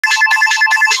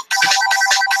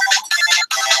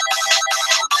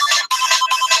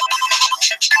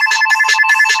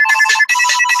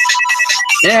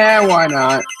Yeah, why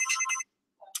not?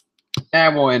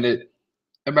 And we'll end it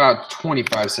about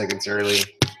 25 seconds early.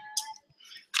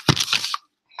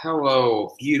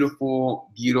 Hello,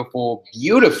 beautiful, beautiful,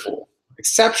 beautiful,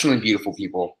 exceptionally beautiful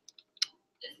people.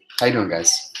 How you doing,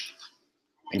 guys?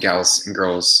 And gals and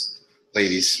girls,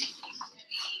 ladies.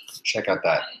 Check out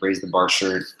that Raise the Bar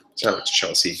shirt. Shout out to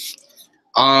Chelsea.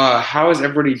 How is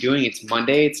everybody doing? It's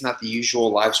Monday. It's not the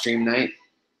usual live stream night.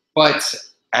 But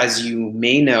as you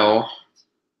may know,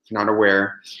 if you're not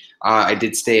aware, I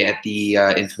did stay at the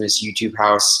infamous YouTube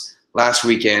house last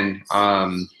weekend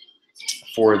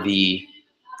for the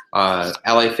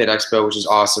LA Fit Expo, which is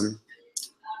awesome.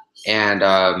 And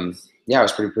yeah, it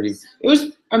was pretty. It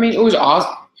was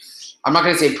awesome. I'm not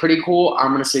gonna say pretty cool.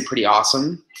 I'm gonna say pretty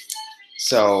awesome.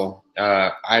 So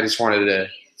I just wanted to,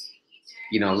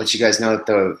 let you guys know that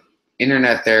the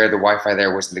internet there, the Wi-Fi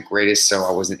there wasn't the greatest, so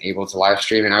I wasn't able to live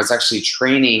stream. And I was actually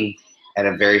training at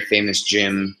a very famous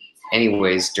gym,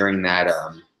 anyways, during that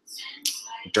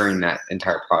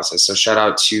entire process. So shout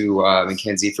out to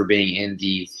Mackenzie for being in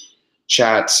the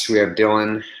chat. We have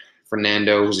Dylan,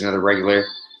 Fernando, who's another regular.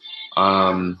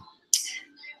 Who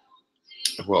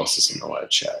else is in the live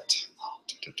chat?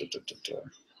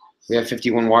 We have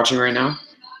 51 watching right now.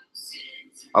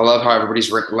 I love how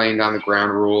everybody's laying down the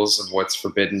ground rules of what's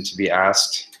forbidden to be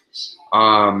asked.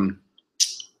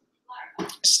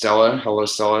 Stella, hello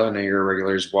Stella. I know you're a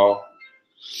regular as well.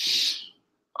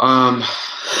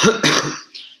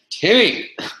 Timmy.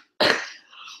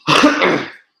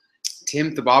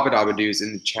 Tim Thababadabadoo's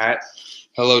in the chat.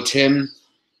 Hello, Tim.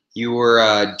 You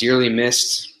were dearly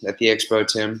missed at the expo,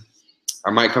 Tim.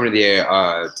 I might come to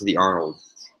the Arnold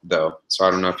though, so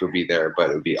I don't know if you'll be there, but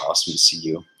it would be awesome to see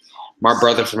you. My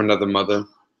brother from another mother.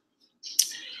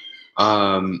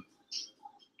 Who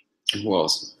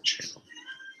else?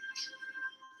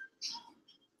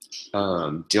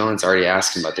 Dylan's already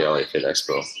asking about the LA Fit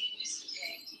Expo.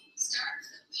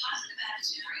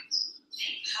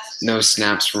 No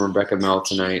snaps from Rebecca Mel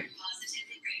tonight.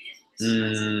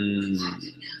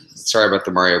 Sorry about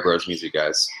the Mario Bros music,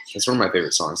 guys. It's one of my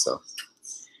favorite songs, though.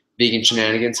 Vegan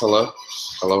Shenanigans, hello.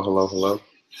 Hello, hello, hello.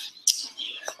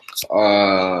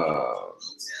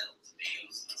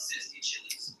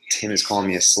 Tim is calling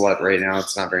me a slut right now.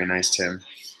 It's not very nice, Tim.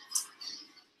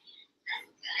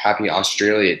 Happy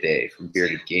Australia Day from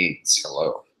Bearded Gains.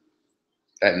 Hello.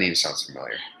 That name sounds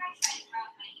familiar.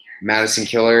 Madison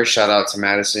Killer, shout out to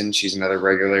Madison. She's another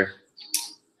regular.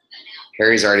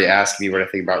 Harry's already asked me what I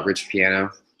think about Rich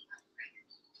Piano.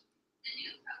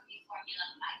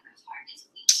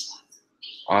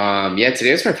 Yeah,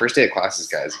 today was my first day of classes,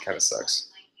 guys. It kind of sucks.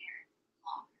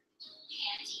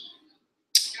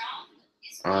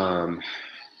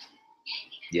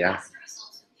 Yeah.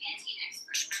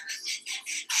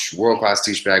 World-class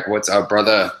douchebag. What's up,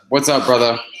 brother? What's up,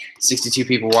 brother? 62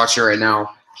 people watching right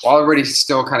now. While everybody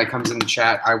still kind of comes in the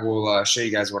chat, I will show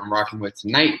you guys what I'm rocking with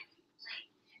tonight.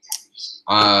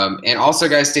 And also,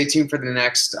 guys, stay tuned for the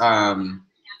next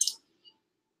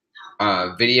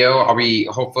video. I'll be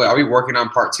working on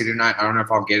part 2 tonight. I don't know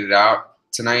if I'll get it out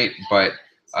tonight, but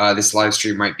this live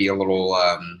stream might be a little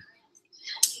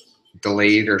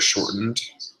delayed or shortened,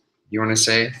 you want to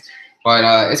say.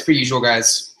 But it's per usual,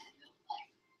 guys.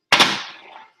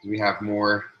 We have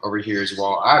more over here as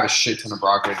well. I have a shit ton of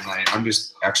broccoli tonight. I'm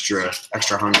just extra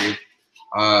hungry.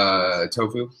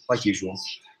 Tofu, like usual.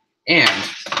 And,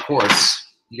 of course,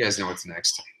 you guys know what's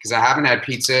next. Because I haven't had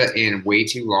pizza in way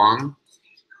too long.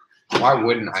 Why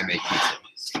wouldn't I make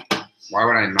pizza? Why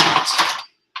would I not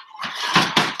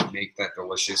make that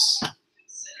delicious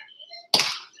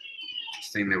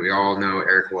thing that we all know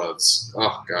Erik loves?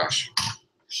 Oh, gosh.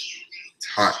 It's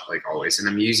hot, like always. And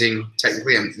I'm not using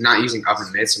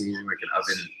oven mitts. I'm using like an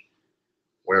oven,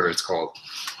 whatever it's called.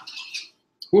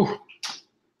 Whew.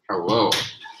 Hello.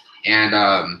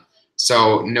 And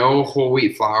so no whole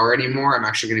wheat flour anymore. I'm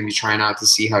actually going to be trying out to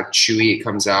see how chewy it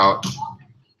comes out.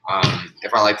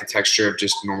 If I like the texture of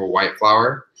just normal white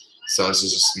flour. So this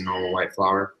is just normal white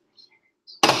flour.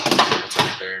 That's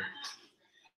right there.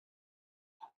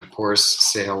 Of course,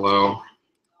 say hello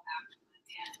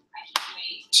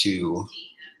to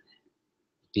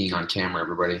being on camera,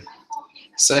 everybody.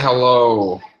 Say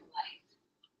hello.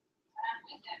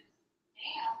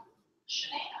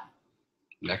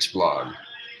 Next vlog.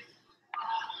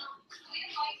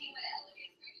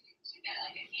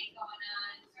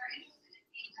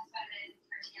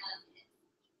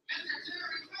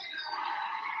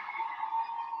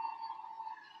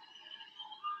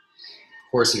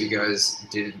 Of course, if you guys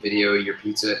did video your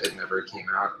pizza, it never came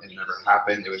out. It never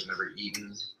happened. It was never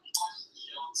eaten.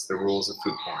 It's the rules of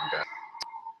food porn, guys.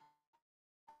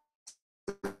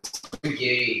 the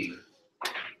game?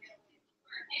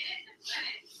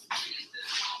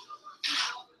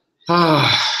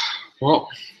 Well,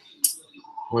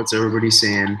 what's everybody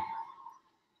saying?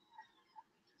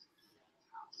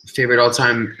 Favorite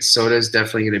all-time soda is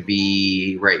definitely going to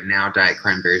be, right now, Diet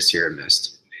Cranberry Sierra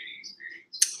Mist.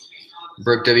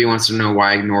 Brooke W wants to know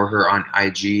why I ignore her on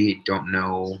IG. Don't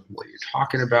know what you're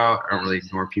talking about. I don't really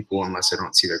ignore people unless I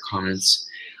don't see their comments.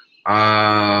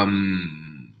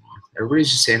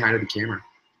 Everybody's just saying hi to the camera.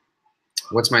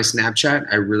 What's my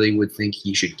Snapchat? I really would think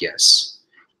you should guess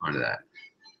onto that.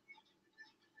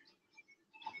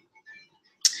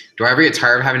 Do I ever get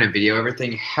tired of having to video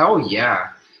everything? Hell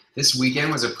yeah. This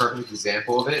weekend was a perfect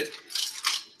example of it.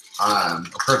 I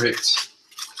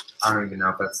don't even know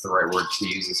if that's the right word to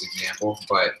use this example,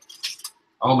 but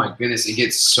oh my goodness, it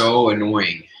gets so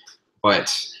annoying.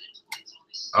 But,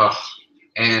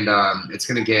 it's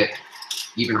going to get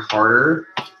even harder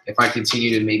if I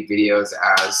continue to make videos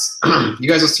as, you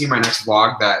guys will see my next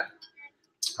vlog that,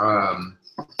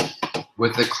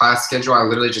 with the class schedule, I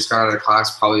literally just got out of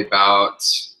class probably about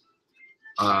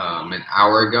an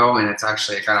hour ago, and it's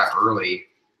actually, I got out early.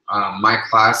 My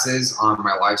classes on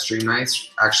my live stream nights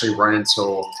actually run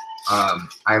until,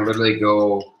 I literally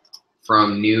go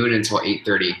from noon until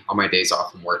 8:30 on my days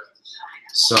off from work.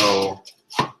 So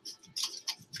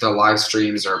the live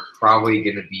streams are probably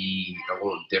going to be a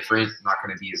little different, not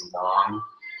going to be as long.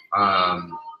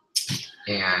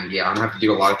 And yeah, I'm going to have to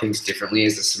do a lot of things differently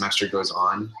as the semester goes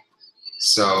on.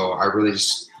 So I really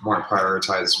just want to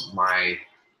prioritize my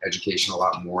education a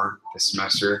lot more this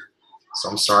semester. So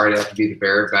I'm sorry to have to be the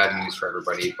bearer of bad news for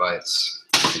everybody, but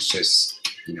it's just,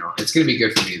 you know, it's going to be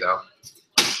good for me though.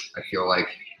 I feel like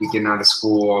we getting out of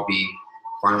school, I'll be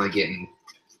finally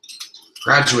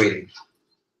graduating,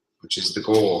 which is the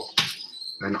goal.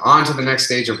 And on to the next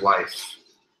stage of life.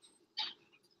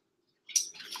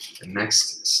 The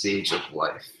next stage of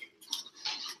life.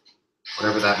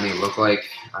 Whatever that may look like,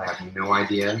 I have no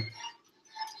idea.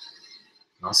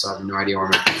 I also have no idea why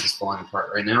my piece is falling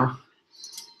apart right now.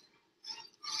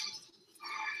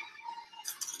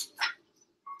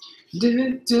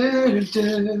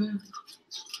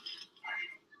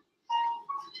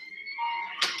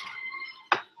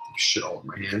 Shit all over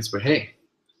my hands, but hey,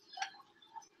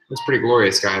 it's pretty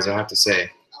glorious, guys, I have to say.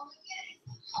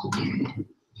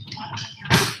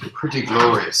 Pretty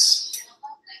glorious.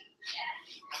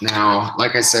 Now,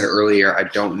 like I said earlier, I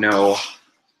don't know.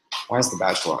 Why is The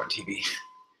Bachelor on TV?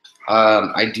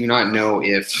 I do not know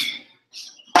if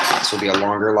this will be a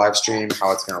longer live stream,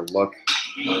 how it's going to look.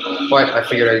 But I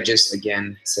figured I'd just,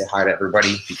 again, say hi to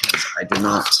everybody because I did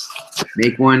not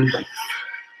make one.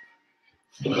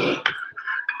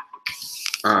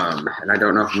 And I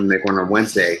don't know if I'm going to make one on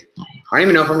Wednesday. I don't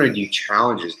even know if I'm going to do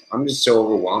challenges. I'm just so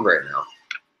overwhelmed right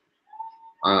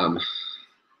now.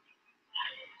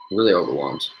 Really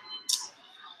overwhelmed.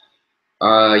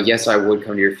 Yes, I would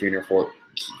come to your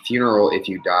funeral if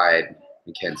you died,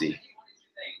 Mackenzie.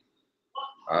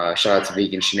 Shout out to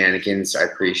Vegan Shenanigans. I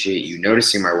appreciate you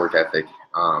noticing my work ethic.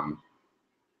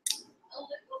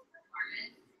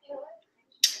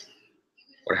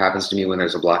 What happens to me when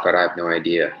there's a blackout? I have no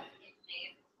idea.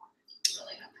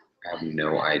 I have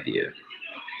no idea.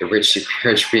 The Rich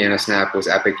Piano snap was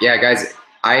epic. Yeah, guys,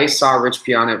 I saw Rich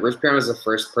Piano. Rich Piano was the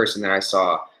first person that I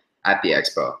saw at the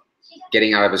expo.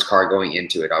 Getting out of his car, going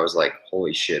into it, I was like,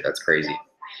 holy shit, that's crazy.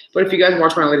 But if you guys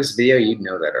watch my latest video, you'd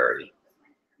know that already.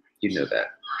 You'd know that.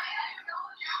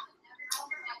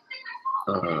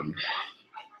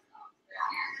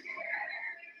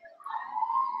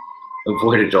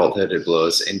 Avoid adulthood, it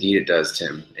blows. Indeed it does,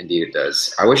 Tim. Indeed it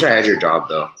does. I wish I had your job,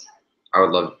 though. I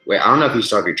would love, wait, I don't know if you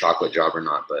still have your chocolate job or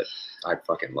not, but I'd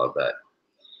fucking love that.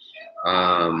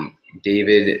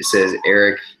 David says,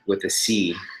 Eric with a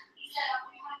C.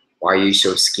 Why are you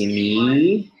so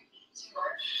skinny?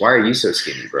 Why are you so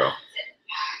skinny, bro?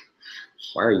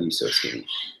 Why are you so skinny?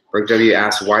 Brooke W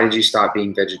asks, why did you stop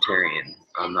being vegetarian?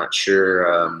 I'm not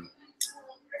sure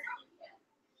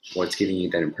what's giving you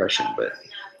that impression, but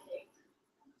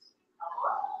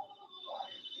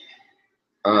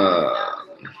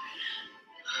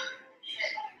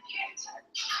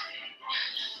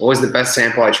what was the best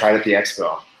sample I tried at the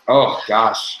expo? Oh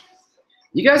gosh,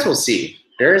 you guys will see.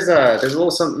 There's a little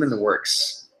something in the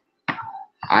works.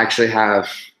 I actually have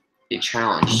a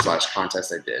challenge /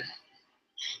 contest I did.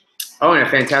 Oh, and a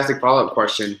fantastic follow-up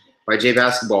question by J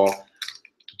Basketball.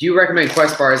 Do you recommend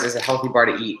Quest bars as a healthy bar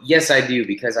to eat? Yes, I do,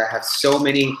 because I have so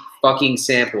many fucking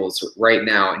samples right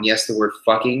now. And yes, the word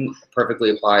fucking perfectly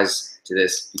applies to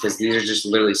this because these are just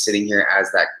literally sitting here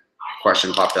as that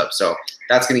question popped up. So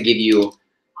that's going to give you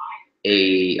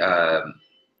a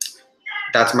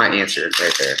That's my answer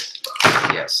right there.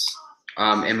 Yes.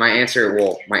 And my answer,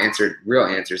 real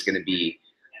answer is going to be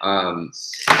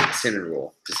cinnamon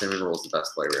roll. The cinnamon roll is the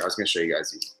best flavor. I was going to show you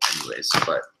guys these anyways,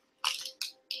 but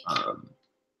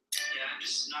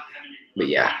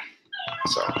yeah.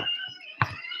 So,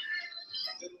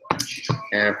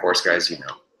 and of course, guys, you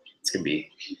know, it's going to be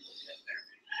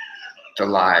the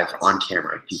live on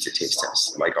camera pizza taste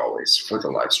test, like always, for the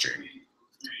live stream.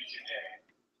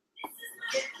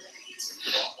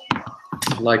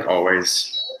 Like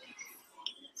always.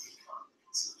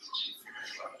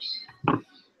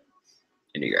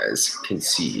 And you guys can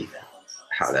see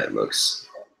how that looks.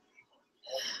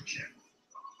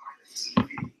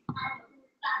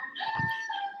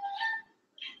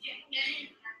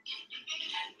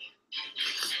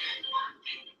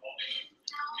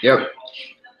 Yep.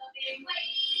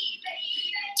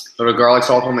 A little garlic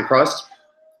salt on the crust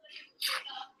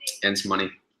and some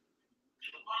money.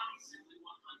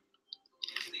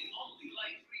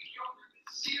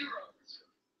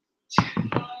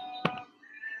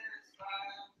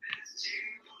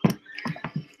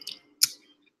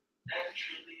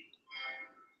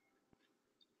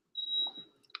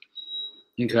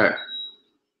 Okay.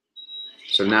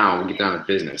 So now we'll get down to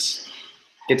business.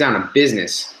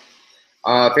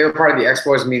 Favorite part of the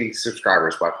expo is meeting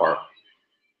subscribers by far.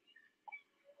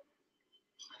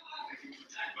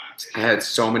 I had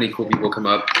so many cool people come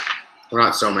up. Well,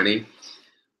 not so many,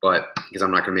 but because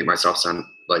I'm not going to make myself sound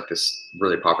like this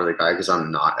really popular guy, because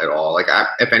I'm not at all. Like,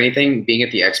 if anything, being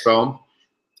at the expo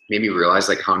made me realize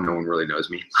like how no one really knows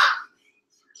me,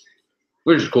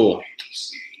 which is cool.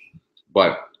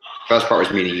 But best part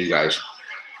was meeting you guys.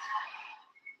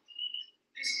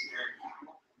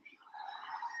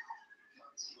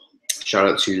 Shout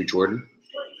out to Jordan.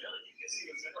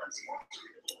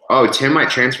 Oh, Tim might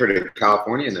transfer to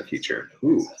California in the future.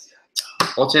 Ooh.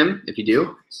 Well, Tim, if you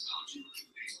do,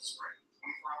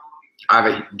 I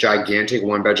have a gigantic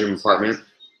 1-bedroom apartment,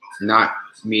 not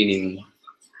meaning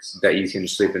that you can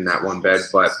sleep in that one bed,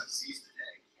 but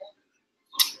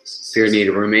if you need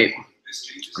a roommate,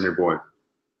 I'm your boy.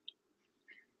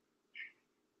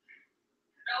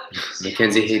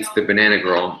 Mackenzie hates the banana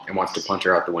girl and wants to punch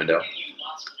her out the window.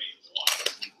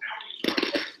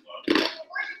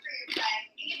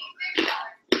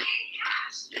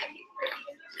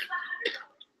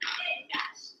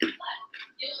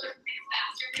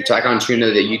 Attack on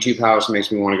Tuna, the YouTube house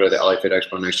makes me want to go to the LA Fit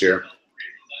Expo next year.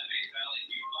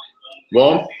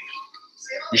 Well,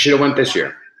 you should have went this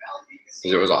year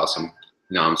because it was awesome.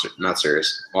 No, I'm not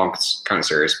serious. Well, I'm kind of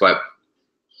serious, but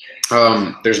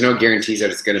there's no guarantees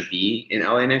that it's going to be in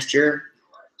LA next year,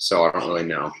 so I don't really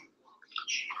know.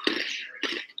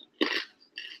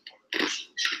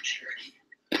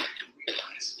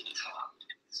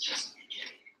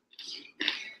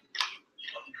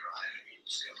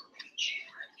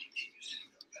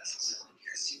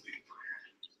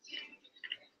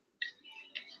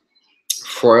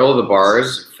 Broil the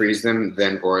bars, freeze them,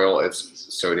 then broil. It's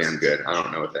so damn good. I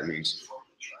don't know what that means.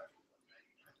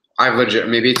 I've legit,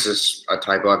 maybe it's just a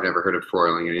typo. I've never heard of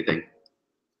broiling anything.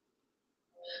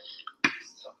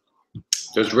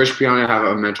 Does Rich Piana have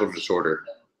a mental disorder?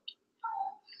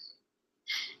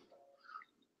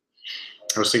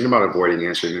 I was thinking about avoiding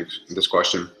answering this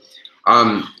question.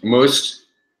 Most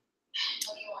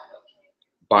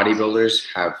bodybuilders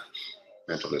have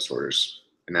mental disorders.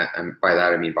 And by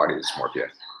that I mean body dysmorphia.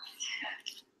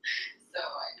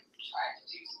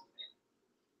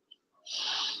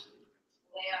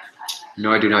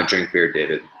 No, I do not drink beer,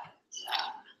 David.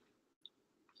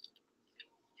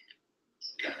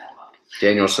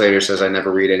 Daniel Slater says I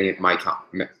never read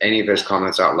any of his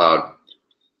comments out loud.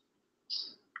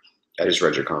 I just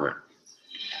read your comment.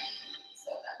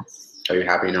 Are you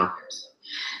happy now?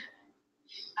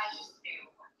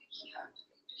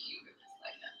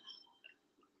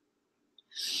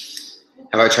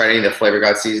 Have I tried any of the Flavor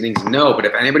God seasonings? No, but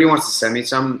if anybody wants to send me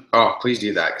some, oh, please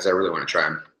do that because I really want to try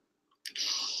them.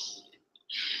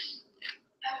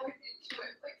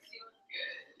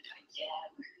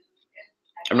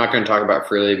 I'm not going to talk about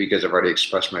Freely because I've already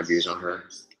expressed my views on her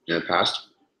in the past.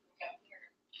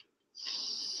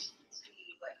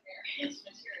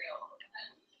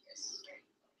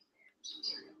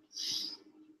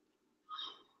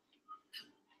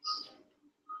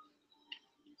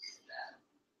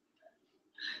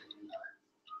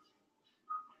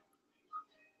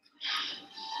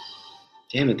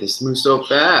 Damn it, this moves so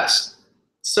fast.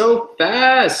 So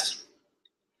fast.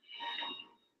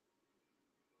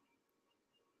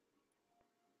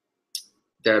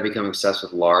 Did I become obsessed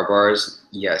with Lara bars?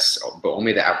 Yes, but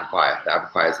only the apple pie. The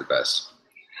apple pie is the best.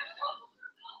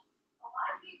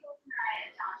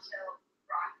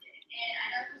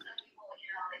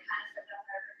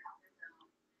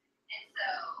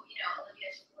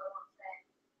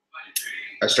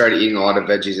 I started eating a lot of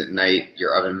veggies at night.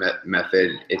 Your oven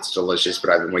method, it's delicious,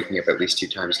 but I've been waking up at least 2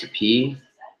 times to pee.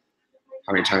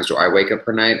 How many times do I wake up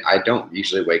per night? I don't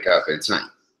usually wake up. It's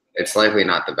likely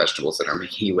not the vegetables that are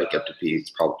making you wake up to pee. It's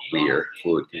probably your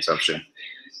fluid consumption.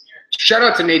 Shout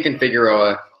out to Nathan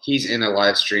Figueroa. He's in a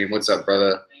live stream. What's up,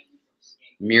 brother?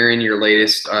 Mirroring your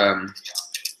latest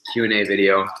Q&A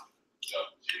video.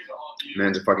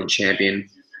 Man's a fucking champion.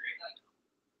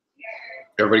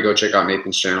 Everybody go check out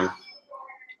Nathan's channel.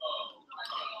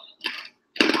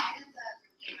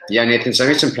 Yeah, Nathan, send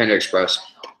me some Panda Express.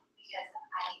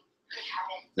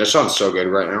 That sounds so good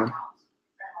right now.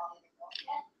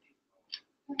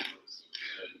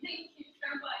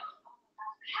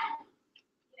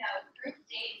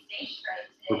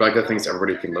 Rebecca thinks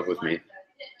everybody can live with me.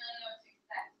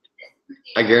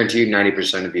 I guarantee you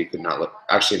 90% of you could not live.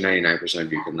 Actually, 99%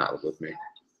 of you could not live with me.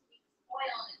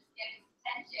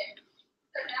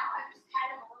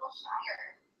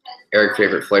 Eric,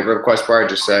 favorite flavor of Quest Bar? I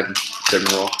just said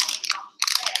cinnamon roll.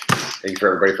 Thank you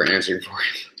for everybody for answering for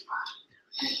it.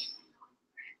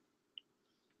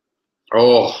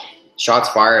 Oh, shots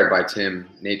fired by Tim.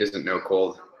 Nate doesn't know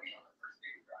cold.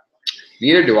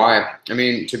 Neither do I. I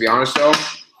mean, to be honest though,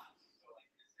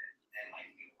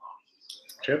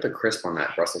 check out the crisp on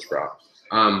that Brussels sprout.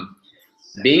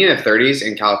 Being in the 30s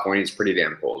in California is pretty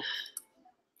damn cold.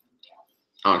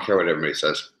 I don't care what everybody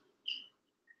says.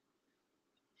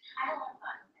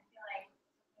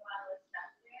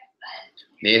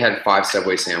 Nate had 5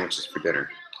 Subway sandwiches for dinner.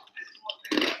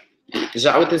 Is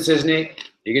that what this is, Nate?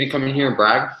 You're gonna come in here and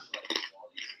brag?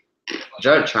 Is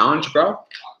that a challenge, bro?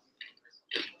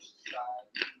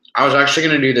 I was actually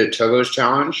gonna do the Togo's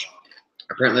challenge.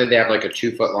 Apparently they have like a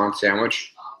 2-foot long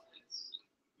sandwich.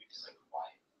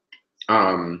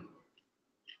 I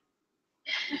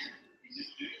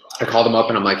called him up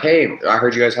and I'm like, hey, I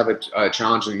heard you guys have a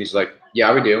challenge, and he's like,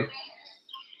 yeah, we do. I'm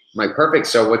like, perfect.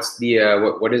 So what's the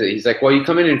what is it? He's like, well, you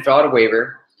come in and fill out a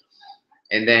waiver,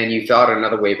 and then you fill out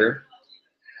another waiver.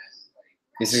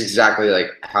 This is exactly like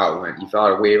how it went. You fill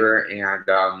out a waiver,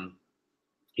 and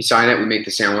you sign it. We make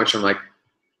the sandwich. I'm like,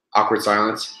 awkward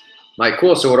silence. I'm like,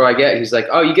 cool. So what do I get? He's like,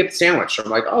 oh, you get the sandwich.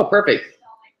 I'm like, oh, perfect.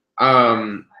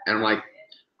 And I'm like,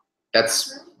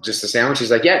 that's just the sandwich. He's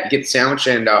like, yeah, you get the sandwich,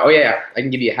 and oh yeah, I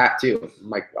can give you a hat too. I'm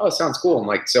like, oh, sounds cool. I'm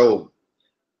like, so.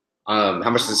 How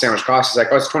much does the sandwich cost? He's like,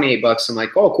 oh, it's $28. I'm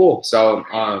like, oh, cool. So,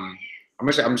 I'm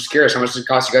just curious, how much does it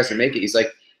cost you guys to make it? He's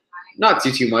like, not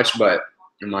too much, but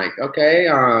I'm like, okay.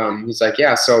 He's like,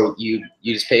 yeah. So you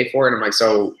just pay for it. I'm like,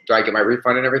 so do I get my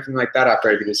refund and everything like that after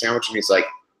I do the sandwich? And he's like,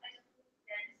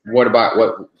 what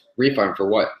refund for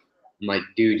what? I'm like,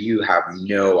 dude, you have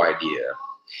no idea.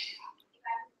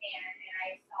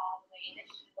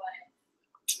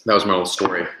 That was my whole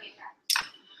story.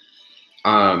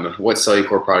 What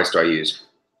Cellucor products do I use?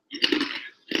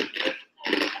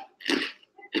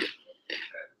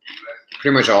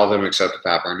 Pretty much all of them except the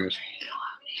fat burners.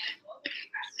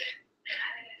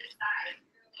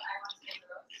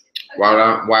 Why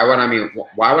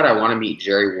would I want to meet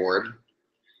Jerry Ward?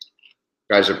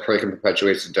 Guys, a prick and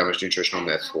perpetuates the dumbest nutritional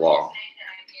myth of all.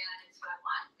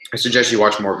 I suggest you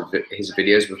watch more of his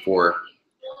videos before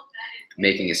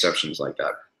making assumptions like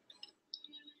that.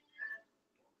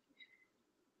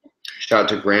 Shout out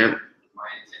to Grant.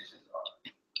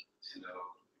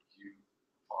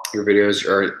 Your videos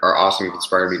are awesome. You've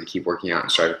inspired me to keep working out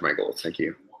and strive for my goals. Thank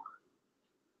you.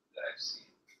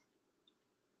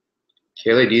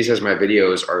 Kaylee D says my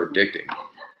videos are addicting.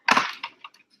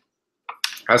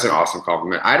 That's an awesome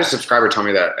compliment. I had a subscriber tell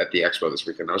me that at the expo this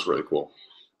weekend. That was really cool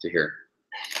to hear.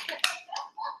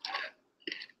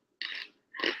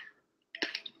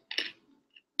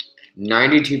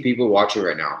 $92 people watching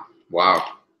right now. Wow.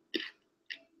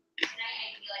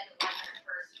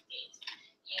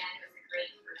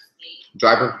 Do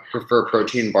I prefer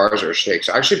protein bars or shakes?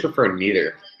 I actually prefer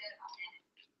neither.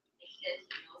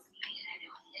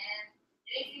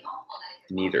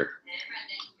 Neither.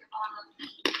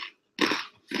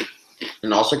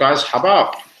 And also, guys, how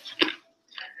about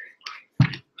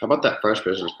that fresh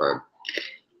business card?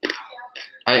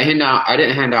 I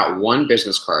didn't hand out one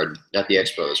business card at the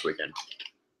expo this weekend.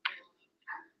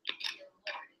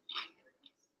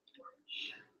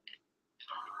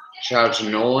 Shout out to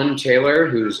Nolan Taylor,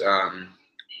 who's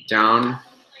down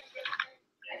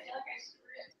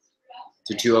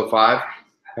to 205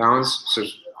 pounds. So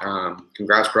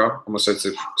congrats, bro. Almost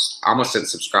said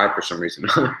subscribe for some reason.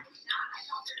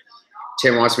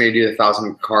 Tim wants me to do the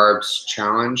 1,000 carbs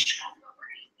challenge.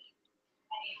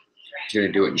 He's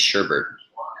gonna do it in Sherbert.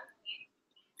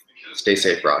 Stay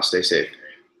safe, bro. Stay safe.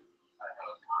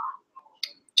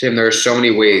 Tim, there are so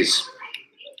many ways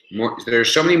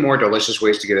There's so many more delicious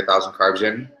ways to get 1,000 carbs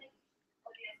in,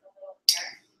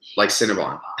 like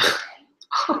Cinnabon.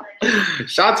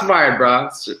 Shots fired, bro.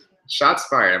 Shots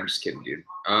fired. I'm just kidding, dude.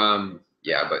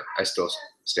 Yeah, but I still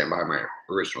stand behind my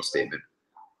original statement.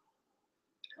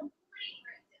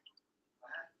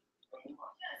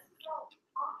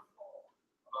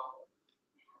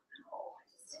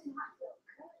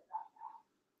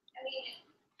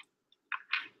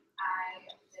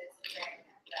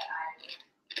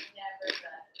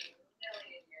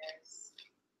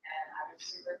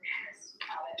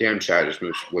 Damn, Chad just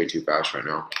moves way too fast right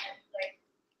now.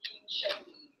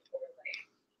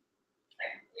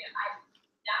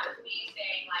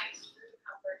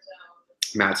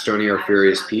 Matt Stoney or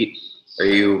Furious Pete, are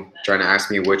you trying to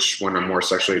ask me which one I'm more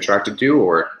sexually attracted to,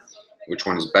 or which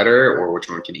one is better, or which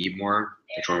one can eat more,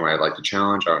 which one would I like to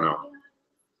challenge? I don't know.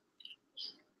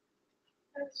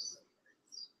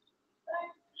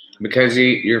 Because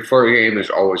your flirt game is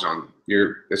always on.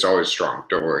 It's always strong.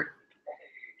 Don't worry.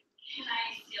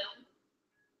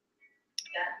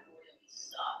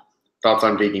 Thoughts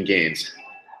on Vegan Gains?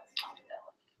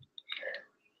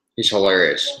 He's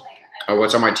hilarious.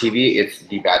 What's on my TV? It's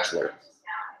The Bachelor.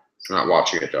 I'm not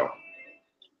watching it though.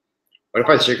 What if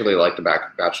I secretly like The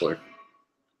Bachelor?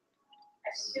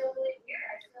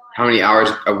 How many hours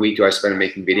a week do I spend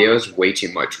making videos? Way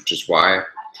too much, which is why I'm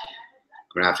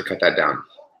gonna have to cut that down.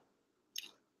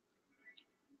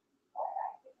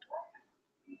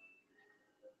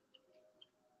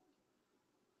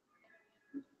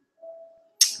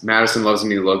 Madison loves the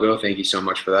new logo. Thank you so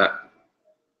much for that.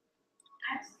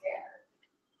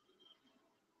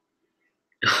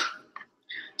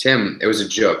 Tim, it was a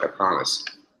joke, I promise.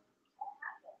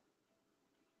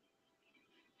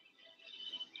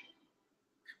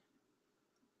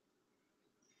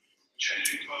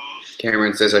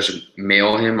 Cameron says I should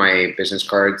mail him my business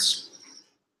cards.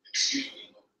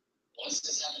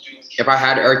 If I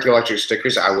had ErikTheElectric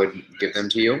stickers, I would give them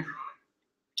to you.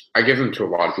 I give them to a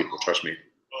lot of people, trust me.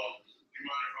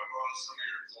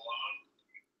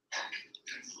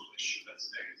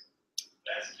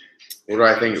 What do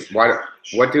I think?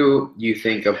 What do you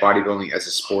think of bodybuilding as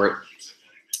a sport?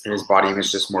 And is body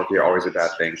image dysmorphia always a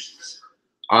bad thing?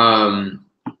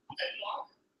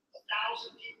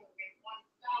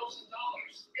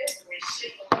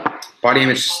 Body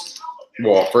image,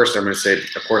 well, first I'm going to say,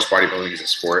 of course, bodybuilding is a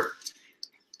sport.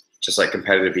 Just like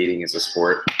competitive eating is a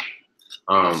sport.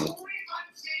 And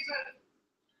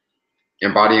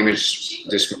body image,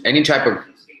 any type of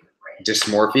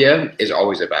dysmorphia is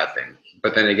always a bad thing.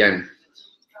 But then again,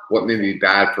 what may be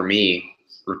bad for me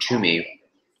or to me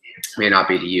may not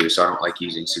be to you, so I don't like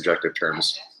using subjective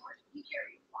terms.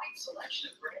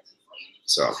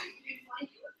 So.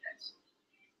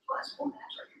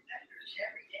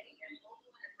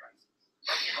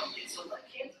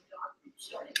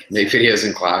 Make videos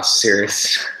in class,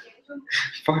 serious.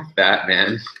 Fuck that,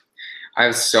 man. I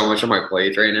have so much on my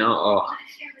plate right now. Oh,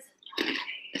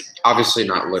 obviously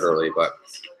not literally, but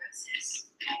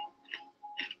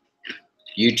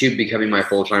YouTube becoming my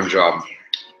full-time job.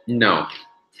 No,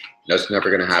 that's never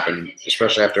gonna happen,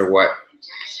 especially after what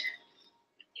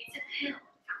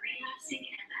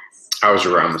I was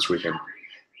around this weekend.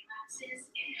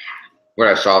 What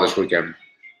I saw this weekend.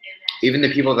 Even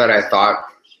the people that I thought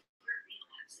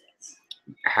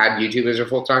had YouTube as a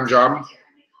full-time job,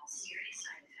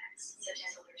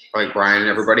 like Brian and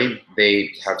everybody,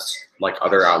 they have like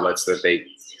other outlets that they,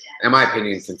 in my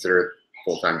opinion, consider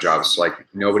full-time jobs. Like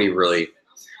nobody really,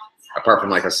 apart from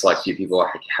like a select few people,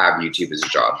 have YouTube as a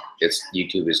job.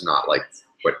 YouTube is not like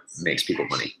what makes people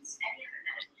money.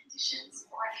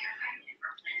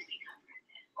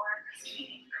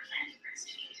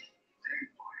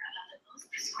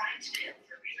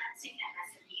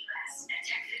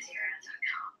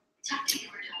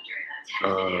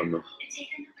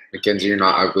 Mackenzie, you're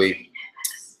not ugly.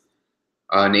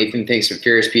 Nathan thinks that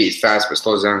Furious Pete is fast but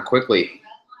slows down quickly.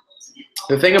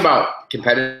 The thing about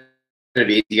competitive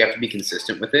eating, you have to be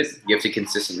consistent with it. You have to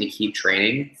consistently keep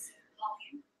training.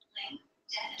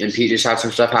 And Pete just had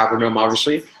some stuff happen to him,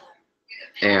 obviously.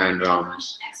 And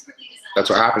that's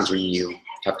what happens when you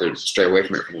have to stray away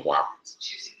from it for a while.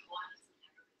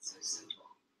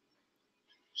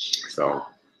 So,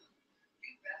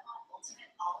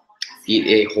 eat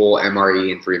a whole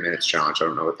MRE in 3 minutes challenge. I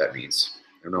don't know what that means.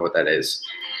 I don't know what that is.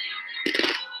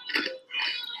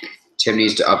 Tim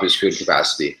needs to up his food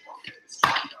capacity.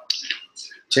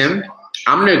 Tim,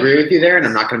 I'm going to agree with you there, and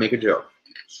I'm not going to make a joke.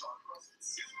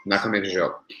 I'm not going to make a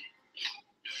joke.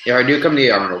 If I do come to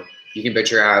you, Arnold, you can bet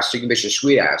your ass. You can bet your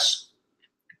sweet ass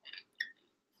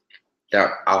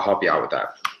that I'll help you out with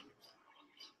that.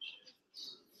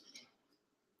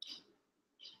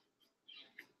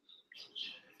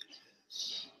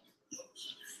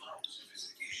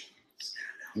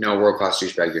 No, world-class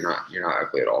douchebag, you're not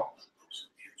ugly at all.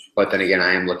 But then again,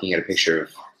 I am looking at a picture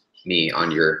of me on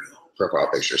your profile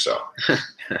picture, so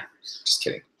just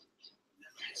kidding.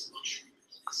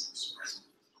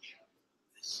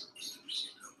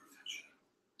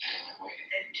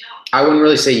 I wouldn't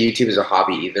really say YouTube is a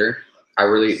hobby either. I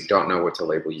really don't know what to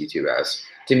label YouTube as.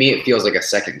 To me, it feels like a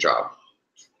second job.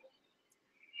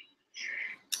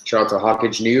 Shout out to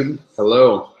Hawkage Noob.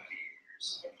 Hello.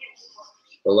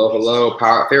 Hello, hello.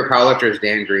 Favorite powerlifter is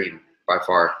Dan Green, by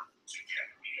far.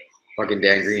 Fucking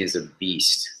Dan Green is a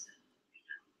beast.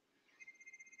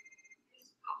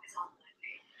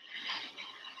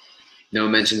 No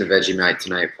mention to Vegemite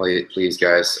tonight, please,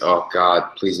 guys. Oh,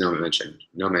 God, please no mention.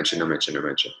 No mention, no mention, no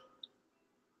mention.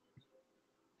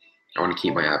 I want to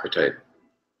keep my appetite.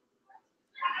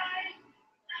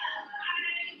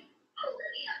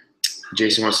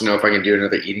 Jason wants to know if I can do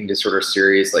another eating disorder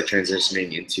series, like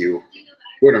transitioning into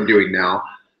what I'm doing now.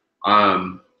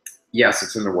 Yes,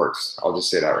 it's in the works. I'll just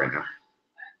say that right now.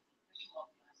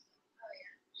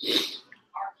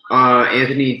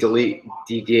 Anthony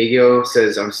Diego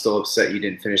says, I'm still upset you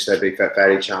didn't finish that big fat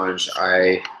fatty challenge.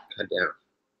 Goddamn.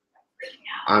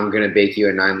 I'm going to bake you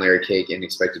a 9-layer cake and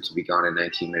expect it to be gone in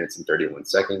 19 minutes and 31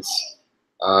 seconds.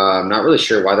 I'm not really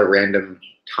sure why the random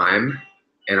time,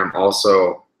 and I'm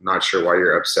also not sure why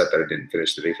you're upset that I didn't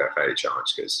finish the big fat fatty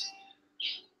challenge, because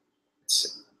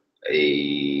it's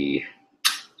a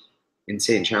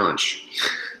insane challenge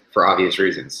for obvious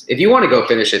reasons. If you want to go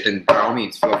finish it, then by all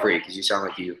means feel free, because you sound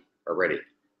like you are ready.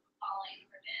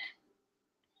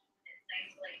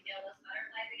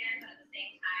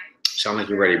 Sound like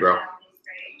you're ready, bro.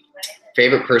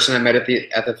 Favorite person I met at the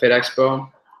Fit Expo?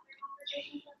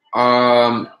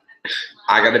 I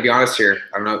got to be honest here.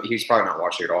 I don't know. He's probably not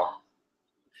watching at all.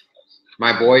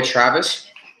 My boy Travis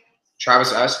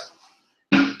S.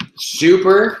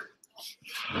 Super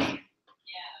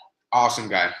awesome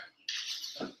guy.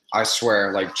 I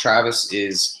swear, like Travis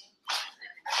is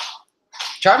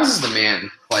the man.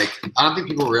 Like, I don't think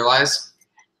people realize.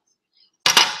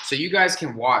 So you guys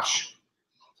can watch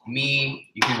me.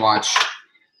 You can watch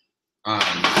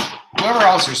whoever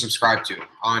else you're subscribed to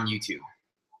on YouTube.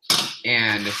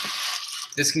 And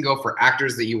this can go for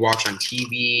actors that you watch on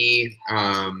TV.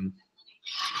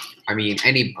 I mean,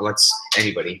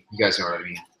 anybody. You guys know what I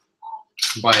mean.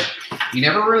 But you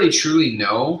never really truly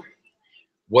know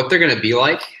what they're gonna be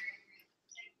like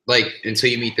until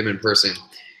you meet them in person.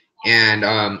 And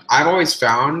I've always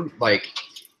found, like,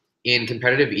 in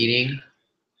competitive eating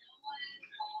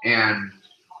and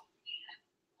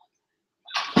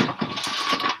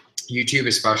YouTube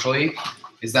especially,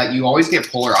 is that you always get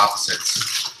polar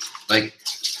opposites. Like,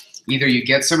 either you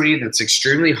get somebody that's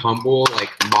extremely humble, like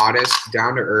modest,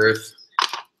 down to earth,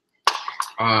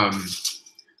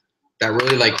 that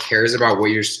really like cares about what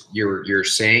you're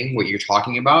saying, what you're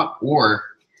talking about, or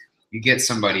you get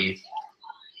somebody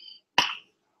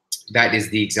that is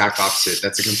the exact opposite.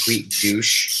 That's a complete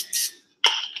douche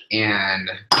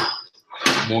and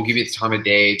won't give you the time of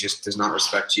day, just does not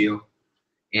respect you.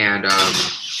 And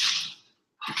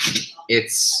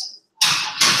it's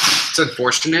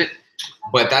unfortunate,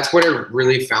 but that's what I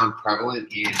really found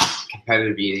prevalent in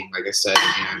competitive eating, like I said,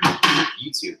 and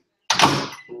YouTube.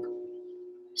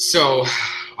 So,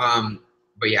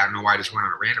 but yeah, I don't know why I just went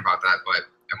on a rant about that, but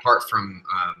apart from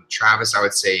Travis, I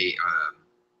would say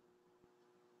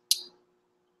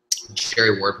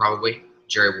Jerry Ward probably.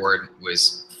 Jerry Ward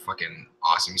was fucking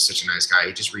awesome. He's such a nice guy.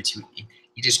 He just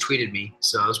tweeted me,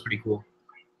 so that was pretty cool.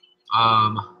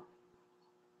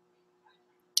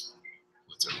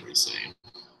 What's everybody saying?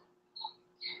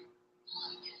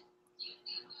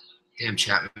 Damn,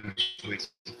 chat way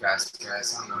too fast,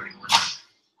 guys. I don't know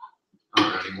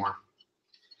anymore.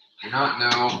 Do not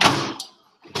know.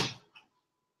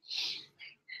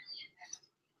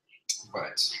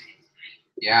 But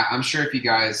yeah, I'm sure if you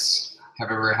guys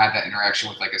have ever had that interaction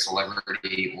with like a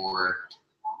celebrity or,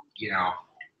 you know,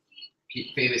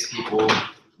 famous people,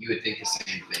 you would think the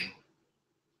same thing.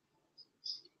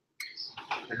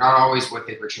 They're not always what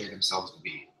they portray themselves to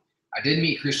be. I did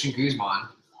meet Christian Guzman,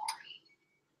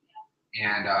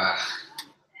 and I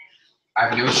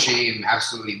have no shame,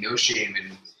 absolutely no shame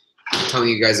in telling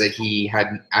you guys that he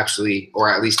had absolutely, or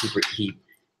at least he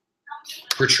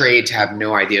portrayed to have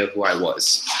no idea who I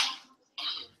was.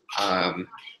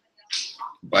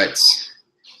 But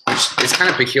it's kind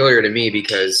of peculiar to me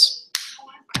because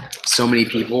so many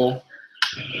people,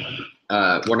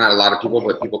 well, not a lot of people,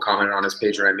 but people commented on his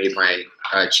page when I made my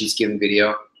cheese giving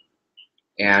video,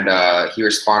 and he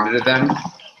responded to them.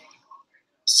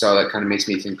 So that kind of makes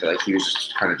me think that like he was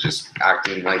just kind of just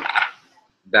acting like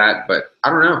that, but I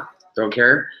don't know. Don't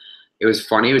care. It was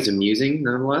funny. It was amusing,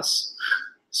 nonetheless.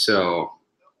 So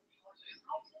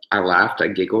I laughed. I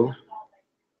giggled.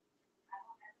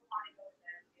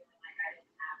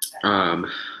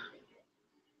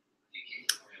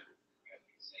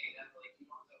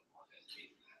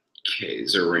 Okay,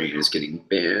 Zorain is getting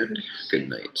banned. Good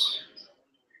night.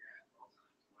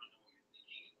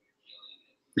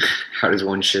 How does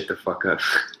one shit the fuck up?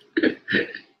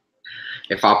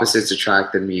 If opposites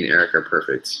attract, then me and Eric are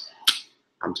perfect.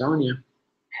 I'm telling you.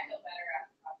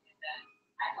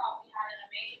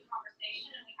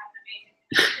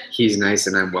 He's nice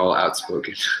and I'm well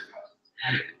outspoken.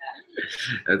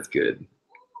 That's good.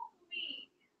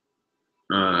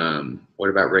 What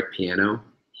about Rick Piano?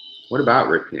 What about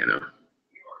Rick Piano?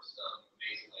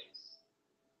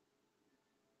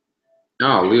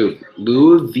 Oh,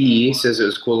 Lou V says it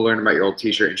was cool to learn about your old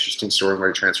teacher. Interesting story and what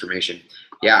a transformation.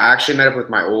 Yeah, I actually met up with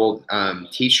my old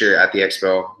teacher at the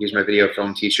expo. He was my video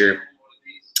film teacher,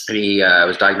 and he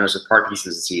was diagnosed with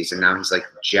Parkinson's disease, and now he's like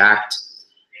jacked,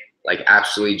 like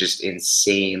absolutely just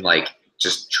insane, like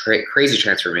just crazy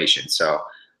transformation. So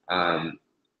I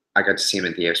got to see him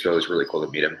at the expo. It was really cool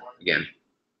to meet him again.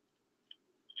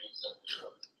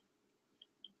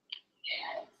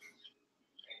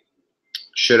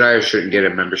 Should I or shouldn't get a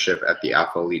membership at the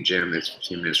Alpha Elite Gym? It's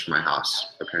 15 minutes from my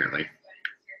house, apparently.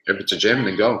 If it's a gym,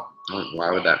 then go. Oh, why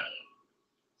would that?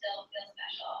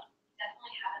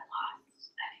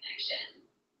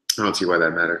 I don't see why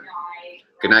that mattered.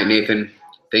 Good night, Nathan.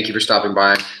 Thank you for stopping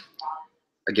by.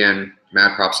 Again,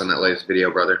 mad props on that latest video,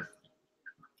 brother.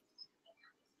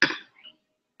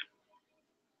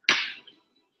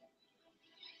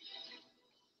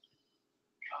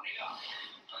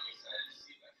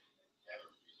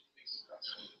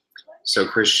 So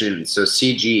Christian, so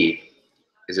CG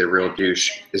is a real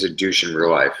douche, is a douche in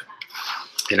real life.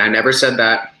 And I never said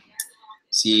that.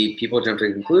 See, people jump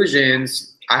to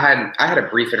conclusions. I had a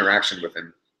brief interaction with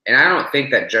him. And I don't think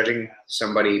that judging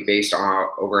somebody based on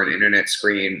over an internet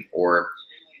screen or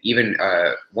even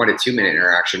a 1 to 2 minute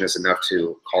interaction is enough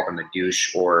to call them a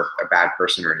douche or a bad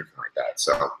person or anything like that.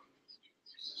 So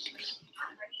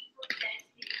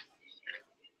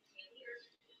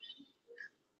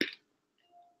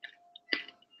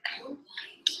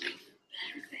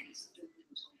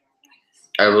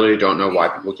I really don't know why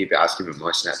people keep asking me what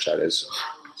my Snapchat is.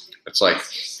 It's like,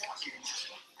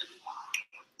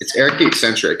 it's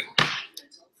ErikTheElectric.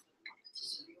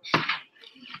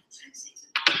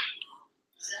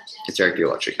 It's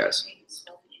ErikTheElectric, guys.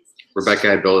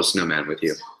 Rebecca, I'd build a snowman with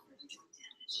you.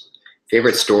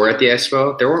 Favorite store at the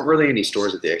expo? There weren't really any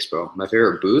stores at the expo. My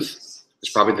favorite booth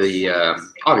was probably the,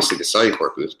 obviously the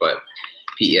Cellucor booth, but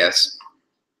PES.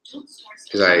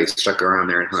 Because I stuck around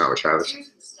there and hung out with Travis.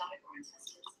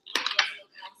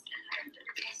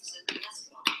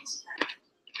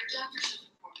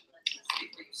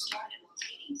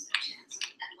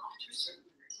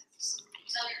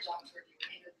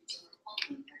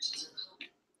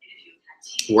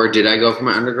 Where did I go for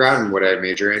my undergrad and what did I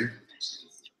major in?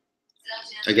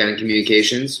 Again, in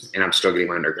communications, and I'm still getting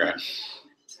my undergrad.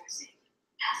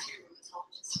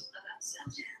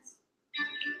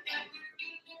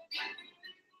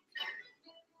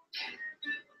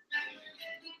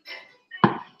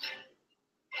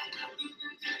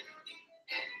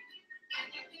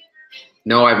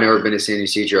 No, I've never been to San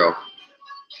Ysidro.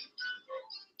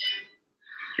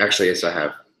 Actually, yes, I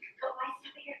have.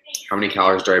 How many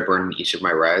calories do I burn in each of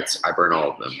my rides? I burn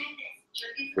all of them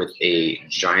with a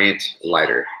giant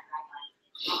lighter.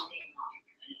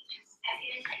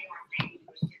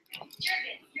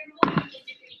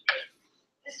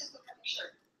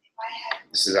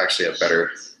 This is actually a better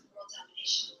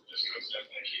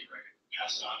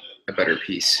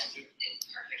piece.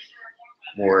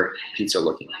 More pizza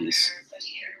looking piece,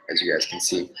 as you guys can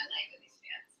see.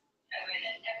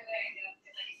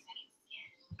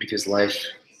 Because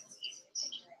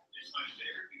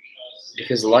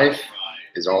life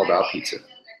is all about pizza.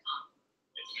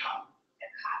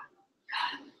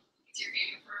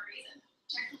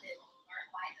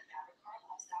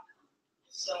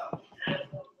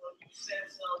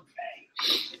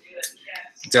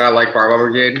 Did I like Barbell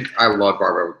Brigade? I love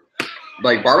Barbell.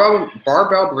 Like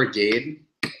Barbell Brigade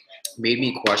made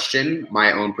me question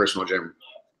my own personal gym.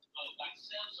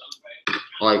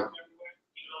 Like,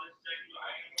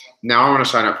 now I want to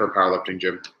sign up for a powerlifting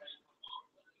gym.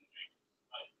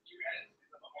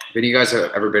 If any of you guys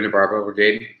have ever been to Barbell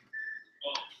Brigade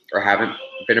or haven't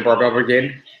been to Barbell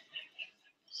Brigade,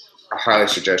 I highly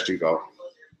suggest you go.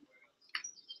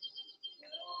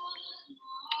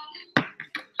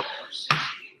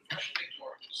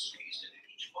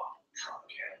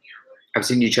 I've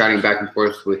seen you chatting back and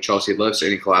forth with Chelsea Lifts.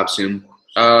 Any collab soon?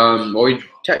 Well, we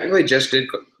technically just did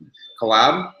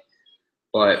collab,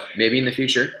 but maybe in the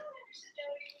future.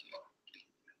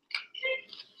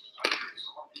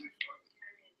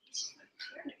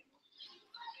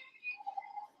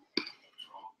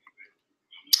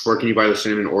 Where can you buy the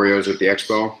cinnamon Oreos at the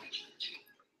expo?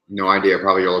 No idea.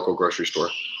 Probably your local grocery store.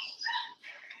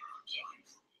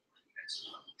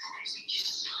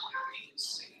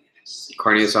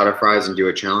 Carne asada fries and do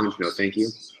a challenge? No, thank you.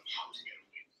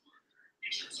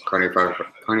 Carne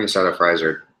asada fries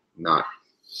are not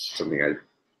something I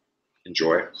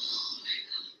enjoy.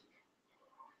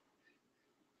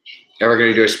 Ever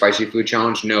gonna do a spicy food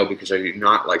challenge? No, because I do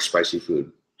not like spicy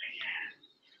food.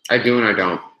 I do and I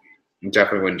don't. I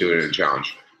definitely wouldn't do it in a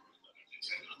challenge.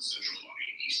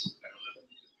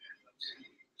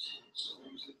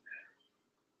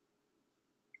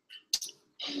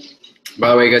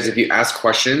 By the way, guys, if you ask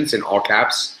questions in all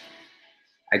caps,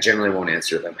 I generally won't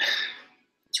answer them.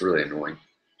 It's really annoying.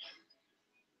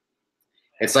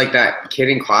 It's like that kid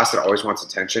in class that always wants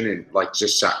attention and like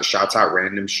just shouts out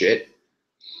random shit.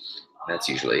 That's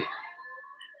usually,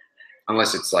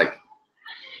 unless it's like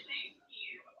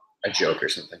a joke or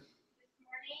something.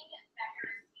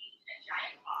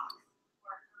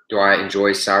 Do I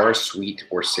enjoy sour, sweet,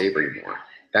 or savory more?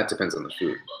 That depends on the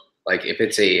food. Like if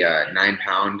it's a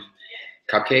 9-pound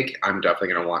cupcake, I'm definitely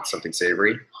gonna want something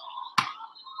savory.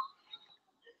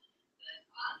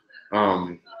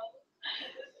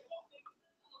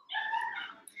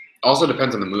 Also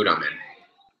depends on the mood I'm in.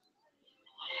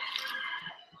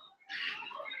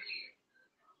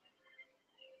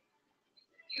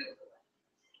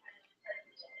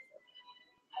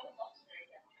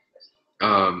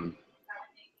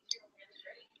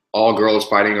 All girls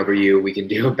fighting over you. We can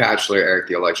do a Bachelor Eric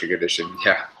the Electric edition.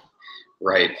 Yeah,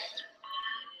 right.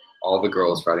 All the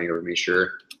girls fighting over me,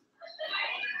 sure.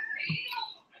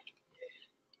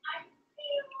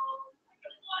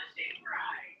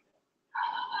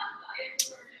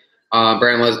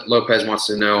 Brandon Lopez wants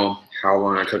to know how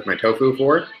long I cooked my tofu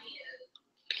for.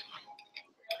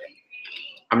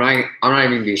 I'm not even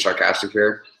gonna be sarcastic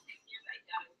here.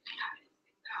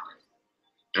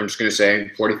 I'm just gonna say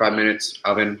 45 minutes,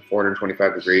 oven,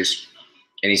 425 degrees,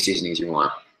 any seasonings you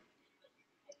want.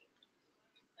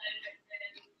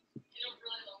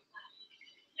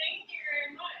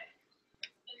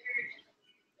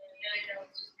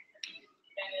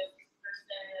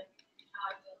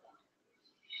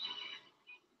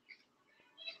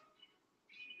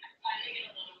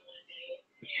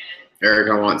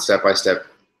 Eric, I want step-by-step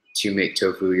to make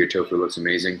tofu. Your tofu looks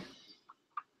amazing.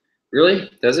 Really?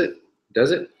 Does it?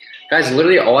 Does it? Guys,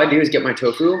 literally all I do is get my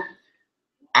tofu.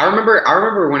 I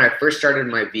remember when I first started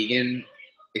my vegan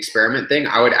experiment thing,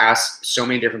 I would ask so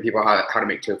many different people how to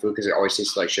make tofu because it always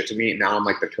tasted like shit to me. Now I'm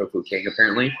like the tofu king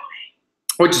apparently,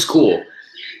 which is cool.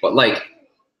 But like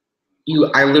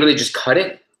I literally just cut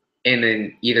it and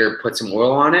then either put some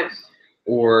oil on it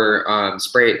or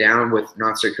spray it down with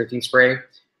nonstick cooking spray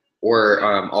or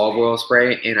olive oil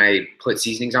spray, and I put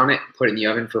seasonings on it, put it in the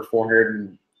oven for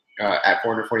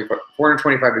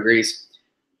 425 degrees,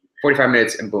 45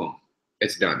 minutes, and boom,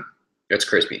 it's done. It's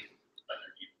crispy.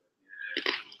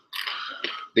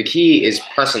 The key is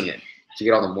pressing it to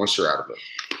get all the moisture out of it.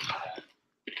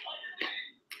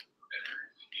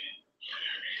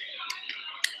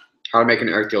 How to make an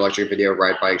Eric the Electric video,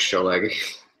 ride bike, show leg,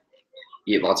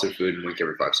 eat lots of food, and wink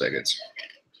every 5 seconds.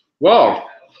 Whoa!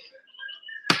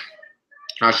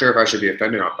 Not sure if I should be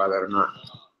offended by that or not.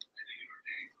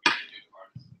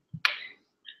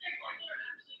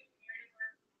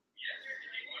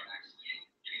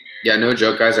 Yeah, no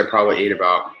joke, guys. I probably ate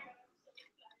about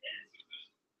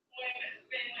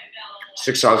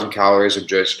 6,000 calories of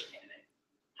just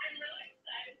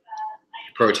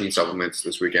protein supplements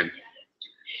this weekend.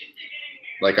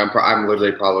 Like I'm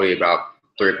literally probably about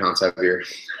 3 pounds heavier.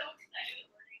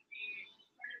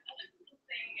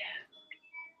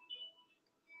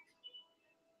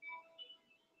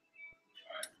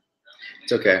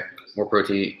 It's okay. More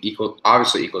protein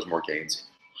obviously equals more gains.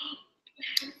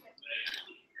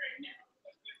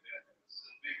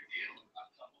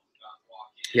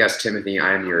 Yes, Timothy,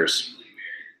 I am yours.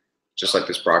 Just like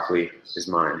this broccoli is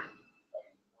mine.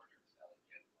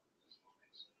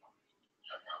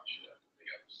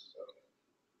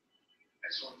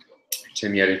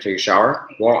 Tim, you had to take a shower?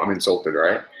 Well, I'm insulted,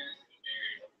 right?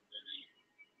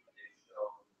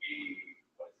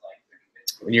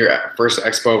 In your first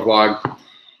expo vlog,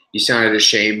 you sounded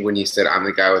ashamed when you said I'm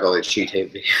the guy with all the cheat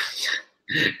tape videos.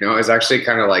 No, it was actually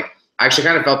kind of like, I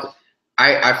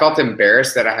felt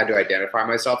embarrassed that I had to identify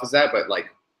myself as that, but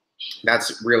like,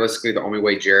 That's realistically the only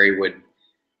way Jerry would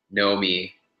know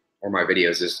me or my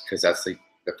videos, is because that's the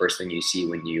first thing you see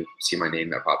when you see my name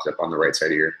that pops up on the right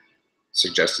side of your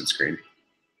suggested screen.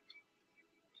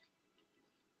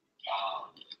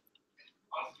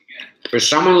 For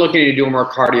someone looking to do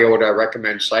more cardio, would I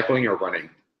recommend cycling or running?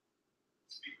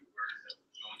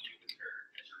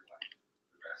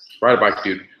 Ride a bike,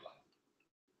 dude.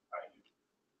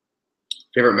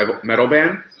 Favorite metal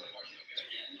band?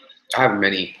 I have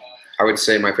many. I would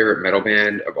say my favorite metal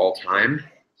band of all time.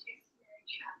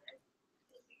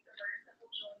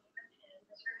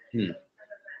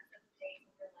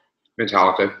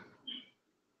 Metallica.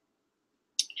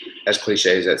 As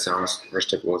cliche as that sounds, or as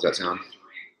typical as that sounds.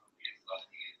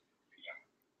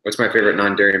 What's my favorite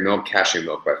non-dairy milk? Cashew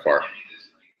milk by far.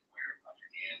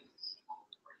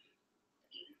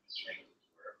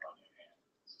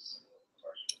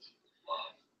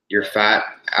 You're fat.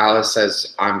 Alice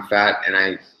says I'm fat and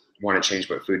I want to change,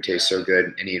 but food tastes so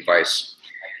good. Any advice?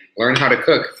 Learn how to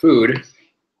cook food.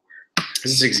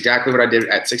 This is exactly what I did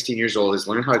at 16 years old, is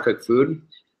learn how to cook food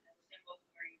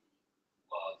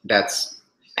that's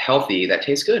healthy, that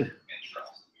tastes good.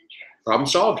 Problem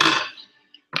solved.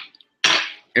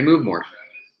 And move more.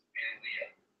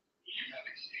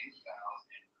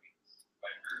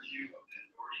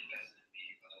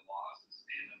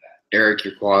 Eric,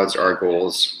 your quads are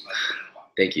goals.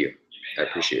 Thank you. I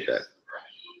appreciate that.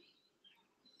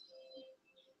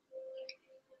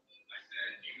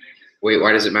 Wait,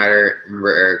 why does it matter?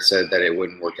 Remember Eric said that it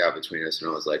wouldn't work out between us,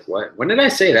 and I was like, what? When did I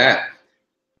say that?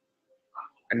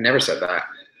 I never said that.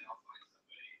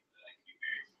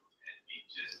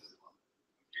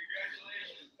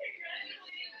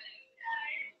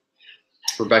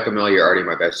 Rebecca Mill, you're already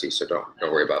my bestie, so don't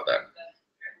worry about that.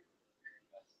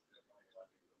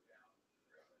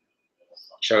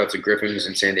 Shout out to Griffin, who's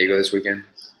in San Diego this weekend.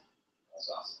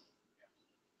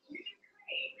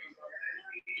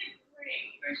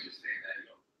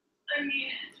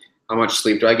 How much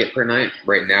sleep do I get per night?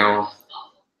 Right now,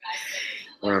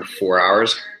 around 4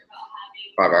 hours,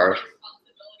 5 hours.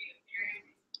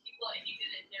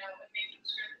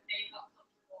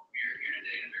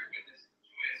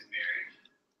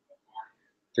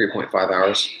 3.5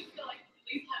 hours.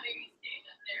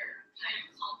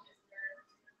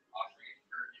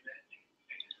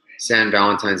 Sam,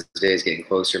 Valentine's Day is getting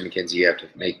closer. Mackenzie, you have to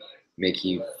make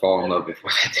you fall in love before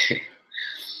that day.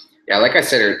 Yeah, like I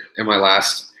said in my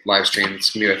last live stream, it's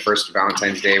gonna be my first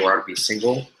Valentine's Day where I'll be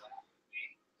single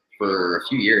for a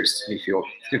few years. It's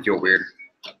gonna feel weird.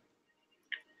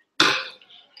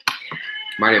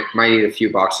 Might eat a few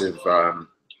boxes of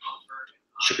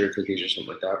sugar cookies or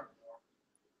something like that.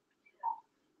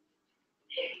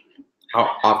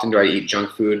 How often do I eat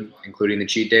junk food, including the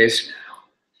cheat days?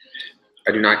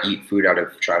 I do not eat food out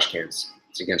of trash cans.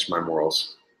 It's against my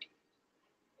morals.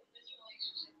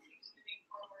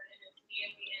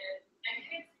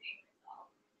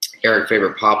 Eric,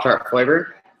 favorite Pop-Tart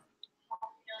flavor?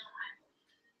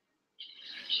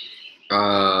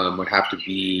 Would have to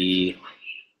be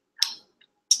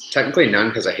technically none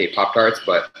because I hate Pop-Tarts,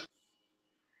 but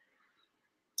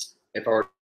if I were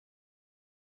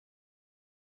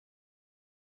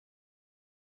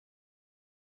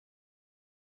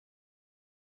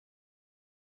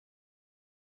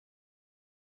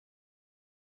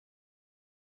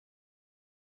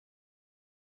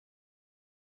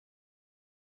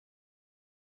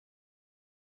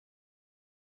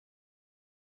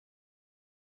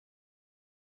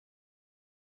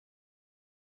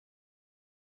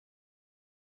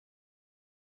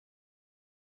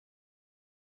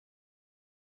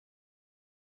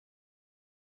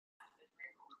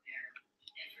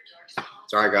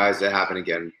sorry guys, it happened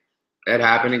again. It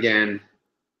happened again.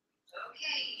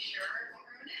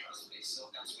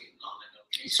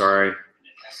 Sorry.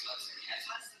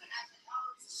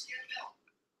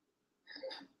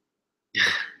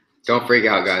 Don't freak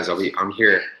out, guys. I'm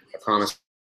here. I promise.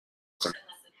 I'm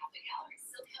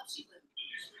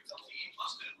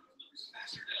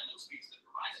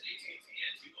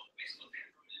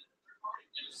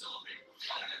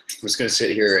just gonna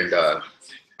sit here and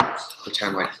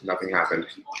pretend like nothing happened.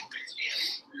 You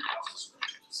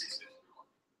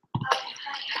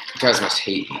guys must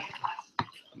hate me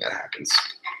when that happens.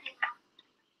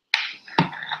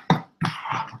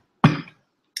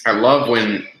 I love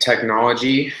when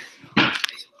technology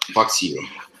fucks you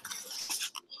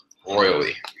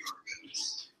royally.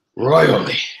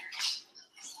 Royally.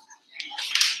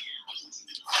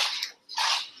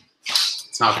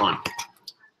 It's not fun.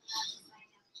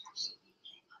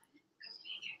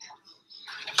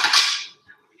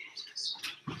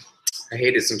 I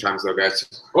hate it sometimes though, guys.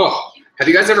 Oh, Have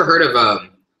you guys ever heard of, I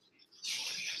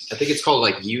think it's called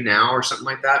like YouNow or something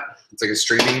like that. It's like a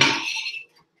streaming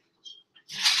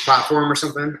platform or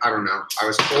something. I don't know. I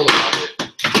was told about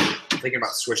it. I'm thinking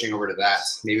about switching over to that.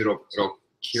 Maybe it'll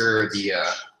cure the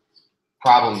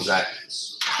problems that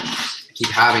I keep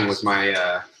having with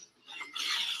my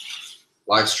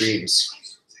live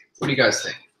streams. What do you guys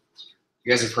think?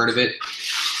 You guys have heard of it?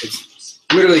 It's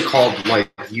literally called like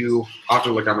I'll have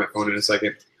to look on my phone in a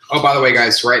second. Oh, by the way,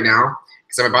 guys, right now,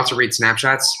 because I'm about to read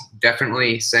Snapchats,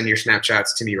 definitely send your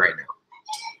Snapchats to me right now.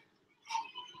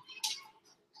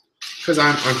 Because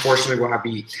I unfortunately will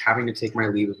be having to take my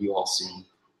leave of you all soon.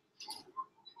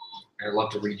 I'd love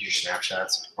to read your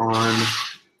Snapchats on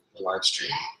the live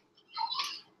stream.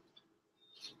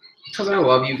 Because I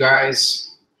love you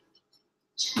guys.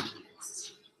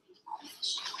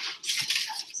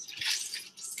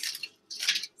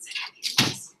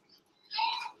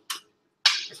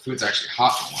 The food's actually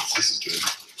hot for once. This is good.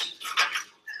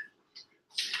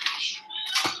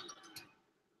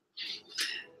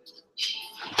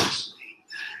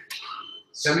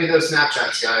 Send me those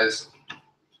Snapchats, guys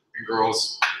and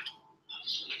girls.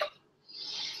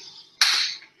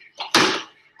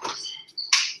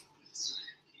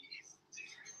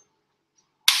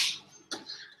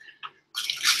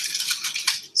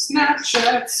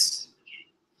 Snapchats.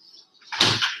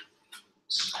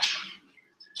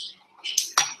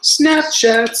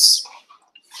 Snapchats.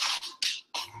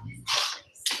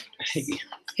 Hey.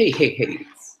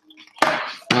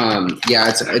 Yeah,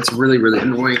 it's really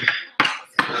annoying.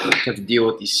 I have to deal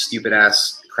with these stupid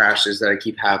ass crashes that I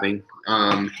keep having.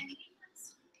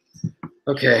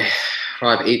 Okay,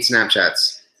 well, I have 8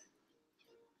 Snapchats.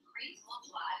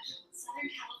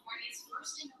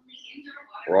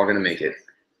 We're all gonna make it.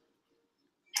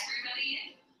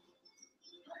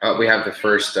 Oh, we have the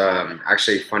first,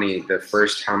 actually funny, the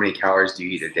first how many calories do you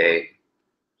eat a day?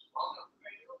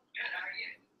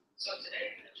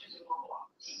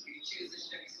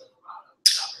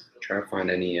 Try to find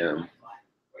any, oh,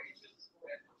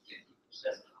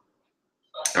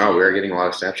 we are getting a lot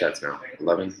of Snapchats now.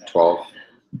 11, 12,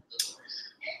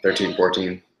 13,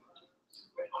 14.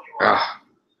 Ah.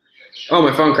 Oh,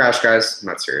 my phone crashed, guys. I'm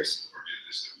not serious.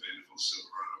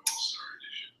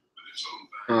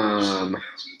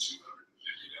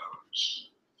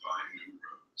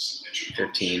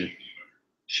 15.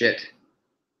 Shit.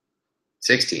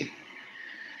 16.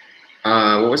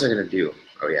 What was I gonna do?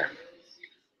 Oh yeah.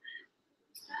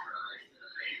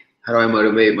 How do I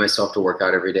motivate myself to work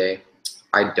out every day?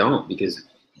 I don't, because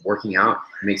working out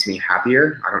makes me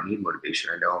happier. I don't need motivation.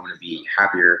 I know I'm gonna be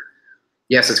happier.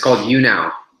 Yes, it's called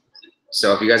YouNow.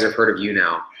 So if you guys have heard of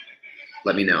YouNow,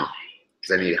 let me know,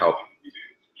 because I need help.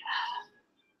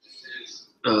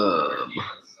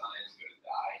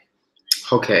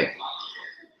 Okay.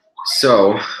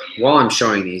 So while I'm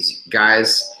showing these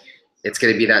guys, it's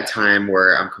going to be that time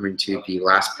where I'm coming to the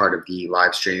last part of the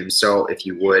live stream. So if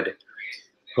you would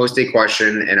post a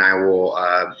question, and I will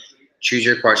choose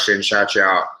your question, shout you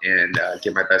out, and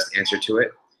give my best answer to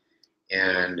it.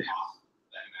 And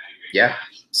yeah,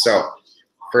 so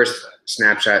first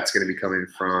Snapchat is going to be coming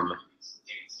from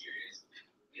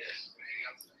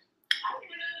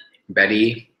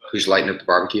Betty, who's lighting up the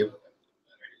barbecue.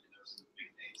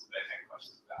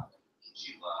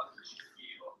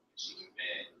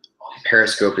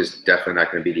 Periscope is definitely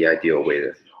not going to be the ideal way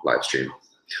to live stream.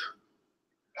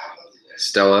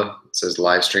 Stella says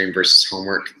live stream versus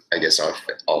homework. I guess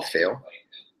I'll fail.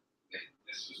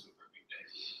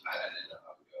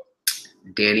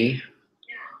 Danny,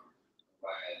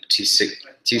 too sick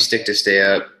to stay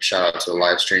up. Shout out to the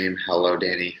live stream. Hello,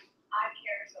 Danny.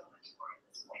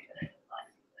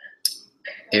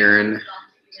 Aaron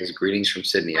says greetings from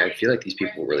Sydney. I feel like these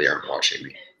people really aren't watching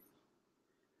me.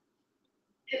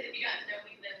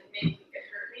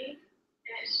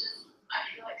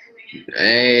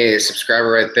 Hey, subscriber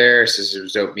right there says it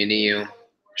was dope meeting you.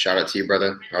 Shout out to you,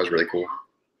 brother. That was really cool.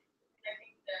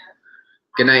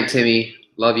 Good night, Timmy.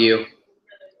 Love you.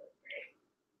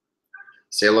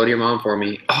 Say hello to your mom for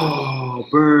me. Oh,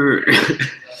 Bert.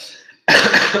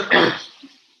 Yeah,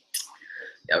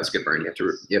 it was a good burn.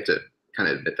 You have to kind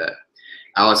of admit that.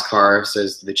 Alice Carr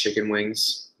says the chicken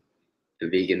wings. The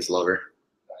vegans love her.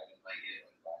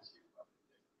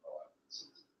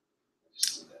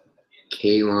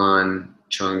 Kaylon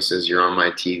Chung says you're on my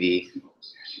TV.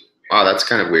 Wow, that's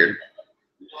kind of weird,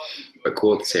 but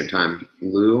cool at the same time.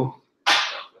 Lou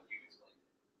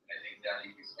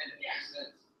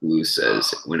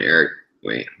says when Eric.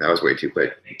 Wait, that was way too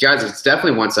quick, guys. It's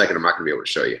definitely 1 second. I'm not gonna be able to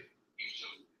show you.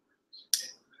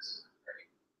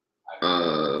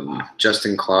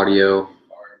 Justin Claudio.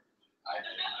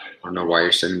 don't know why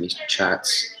you're sending me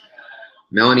chats.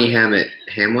 Melanie Hamlet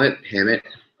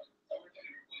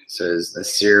says the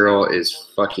cereal is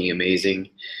fucking amazing.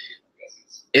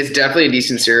 It's definitely a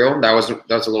decent cereal. That was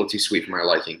a little too sweet for my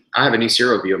liking. I have a new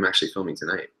cereal review I'm actually filming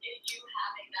tonight.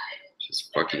 It's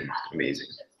fucking amazing.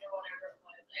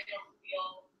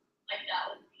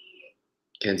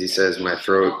 Kenzie says my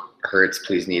throat hurts.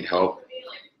 Please need help.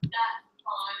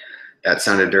 That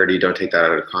sounded dirty. Don't take that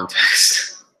out of context.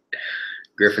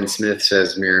 Griffin Smith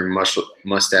says mirror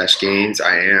mustache gains.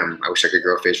 I am. I wish I could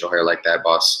grow facial hair like that,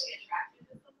 boss.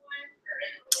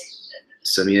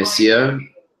 Samia Sia.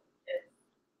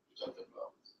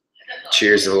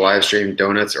 Cheers to the live stream.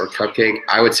 Donuts or cupcake?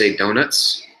 I would say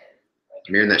donuts.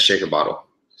 I'm hearing that shaker bottle.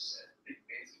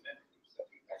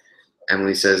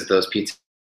 Emily says those pizza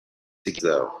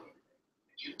though.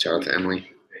 Shout out to Emily.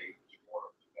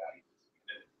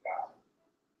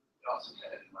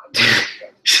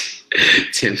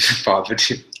 Tim Papa.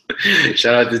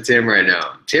 Shout out to Tim right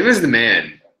now. Tim is the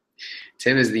man.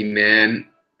 Tim is the man.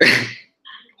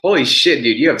 Holy shit,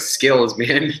 dude. You have skills,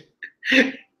 man.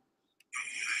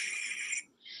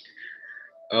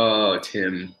 Oh,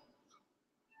 Tim.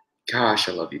 Gosh,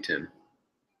 I love you, Tim.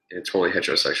 In a totally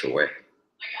heterosexual way.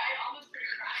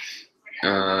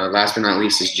 Last but not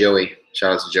least is Joey.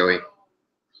 Shout out to Joey.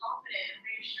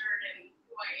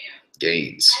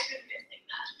 Gains.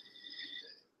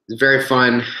 It's very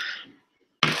fun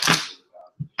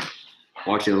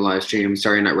watching the live stream.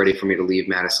 Sorry, not ready for me to leave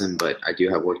Madison, but I do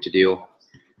have work to do.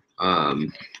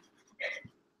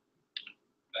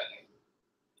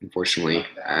 Unfortunately,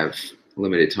 I have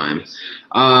limited time.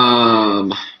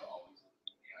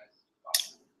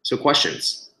 So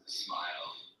questions.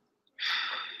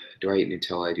 Do I eat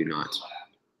Nutella? I do not.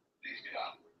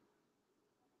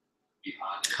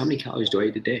 How many calories do I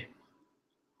eat a day?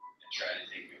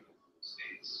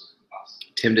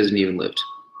 Tim doesn't even lift.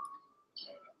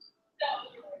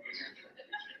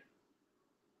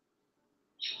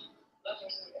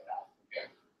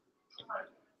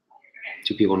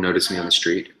 Do people notice me on the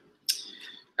street?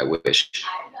 I wish.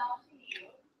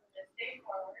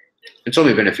 It's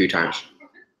only been a few times.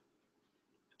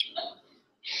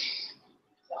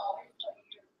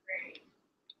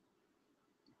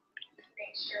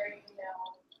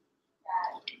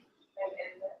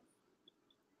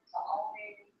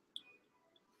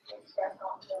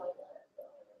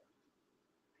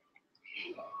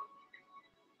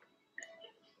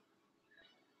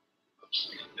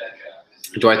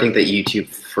 Do I think that YouTube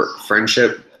for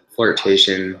friendship,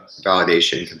 flirtation,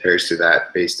 validation compares to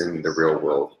that based in the real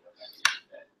world?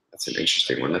 That's an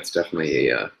interesting one. That's definitely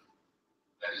a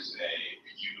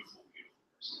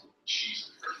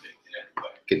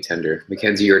contender.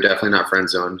 Mackenzie, you're definitely not friend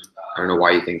zoned. I don't know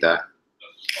why you think that.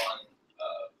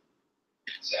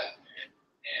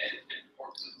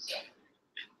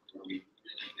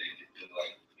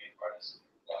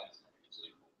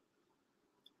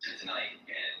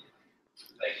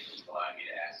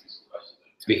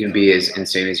 We can be as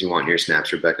insane as you want in your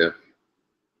snaps, Rebecca.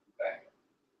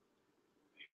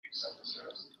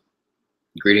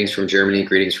 Greetings from Germany.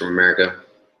 Greetings from America.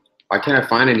 Why can't I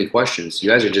find any questions? You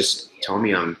guys are just telling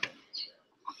me I'm...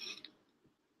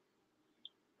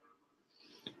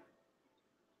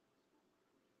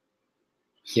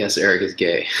 Yes, Eric is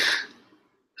gay.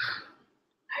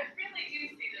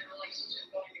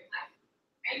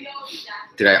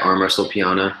 Did I arm wrestle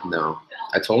Piana? No.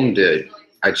 I told him to...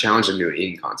 I challenged him to an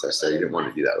eating contest, so he didn't want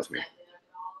to do that with me.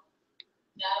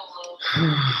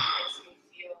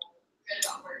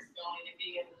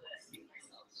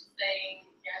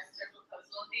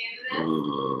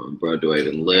 Bro, do I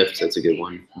even lift? That's a good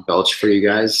one. Belch for you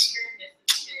guys?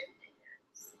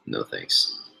 No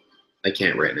thanks. I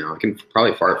can't right now. I can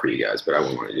probably fart for you guys, but I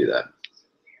wouldn't want to do that.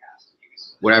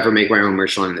 Would I ever make my own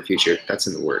merch line in the future? That's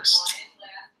in the works.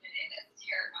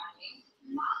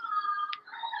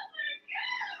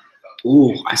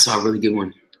 Ooh, I saw a really good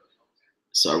one.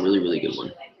 Saw a really, really good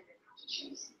one.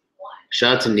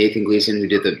 Shout out to Nathan Gleason who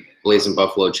did the Blazing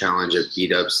Buffalo challenge at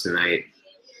B-Dubs tonight.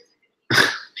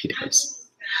 B-Dubs.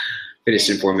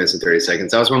 Finished in 4 minutes and 30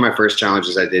 seconds. That was one of my first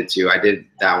challenges I did too. I did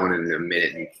that one in 1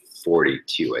 minute and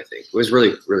 42, I think. It was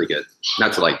really, really good.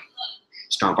 Not to like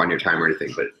stomp on your time or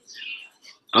anything, but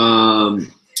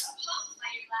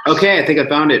okay, I think I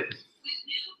found it.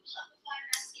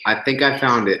 I think I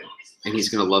found it. And he's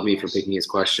going to love me for picking his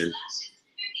question.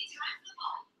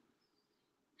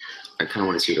 I kind of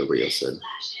want to see what Rio said.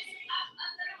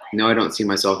 No, I don't see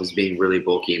myself as being really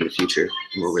bulky in the future.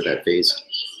 I'm over that phase.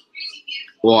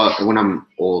 Well, when I'm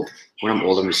old,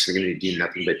 I'm just going to do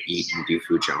nothing but eat and do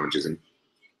food challenges and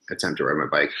attempt to ride my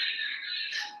bike.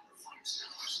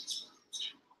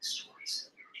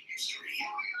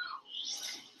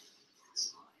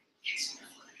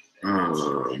 How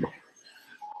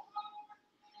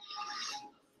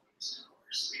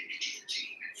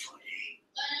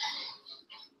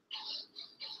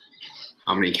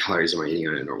many calories am I eating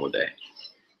on a normal day?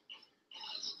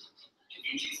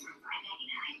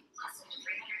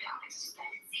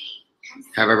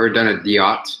 Have I ever done a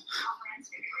diet?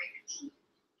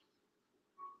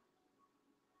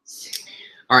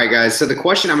 All right, guys. So the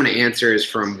question I'm going to answer is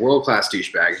from World Class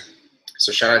Douchebag.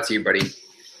 So shout out to you, buddy.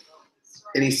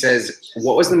 And he says,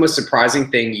 what was the most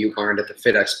surprising thing you learned at the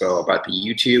Fit Expo about the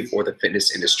YouTube or the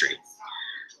fitness industry?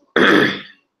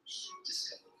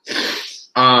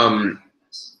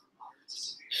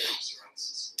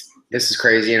 This is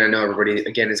crazy, and I know everybody,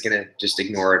 again, is going to just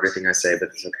ignore everything I say, but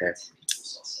it's okay.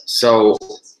 So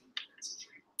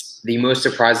the most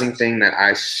surprising thing that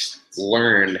I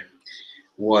learned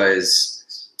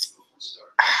was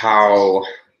how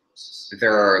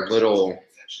there are little,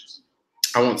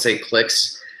 I won't say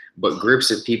cliques, but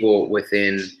groups of people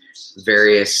within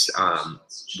various,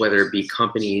 whether it be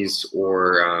companies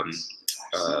or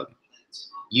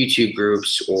YouTube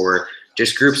groups or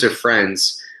just groups of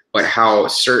friends, but how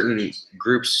certain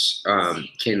groups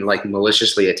can like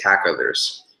maliciously attack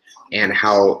others, and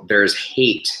how there's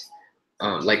hate,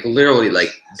 like literally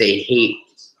like they hate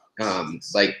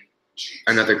like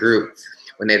another group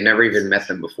when they've never even met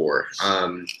them before.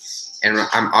 And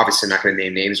I'm obviously not going to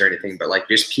name names or anything, but like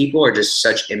just people are just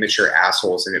such immature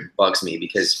assholes, and it bugs me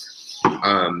because,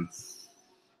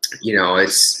 you know,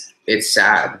 it's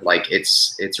sad. Like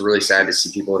it's really sad to see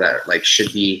people that like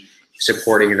should be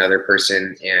supporting another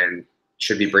person and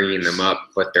should be bringing them up,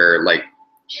 but they're like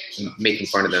making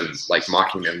fun of them, like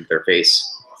mocking them to their face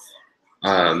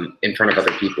in front of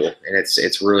other people. And it's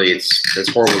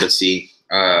horrible to see.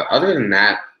 Other than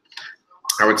that,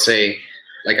 I would say,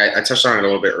 like I touched on it a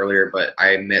little bit earlier, but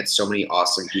I met so many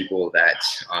awesome people that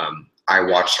I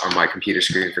watched on my computer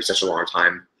screen for such a long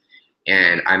time,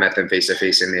 and I met them face to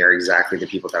face, and they are exactly the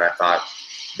people that I thought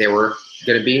they were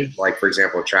going to be. Like, for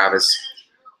example, Travis.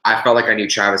 I felt like I knew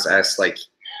Travis S. like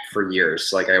for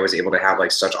years. Like I was able to have like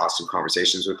such awesome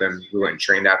conversations with him. We went and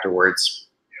trained afterwards.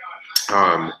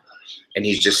 And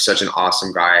he's just such an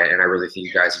awesome guy. And I really think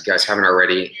you guys haven't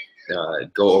already,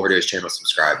 go over to his channel,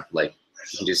 subscribe. Like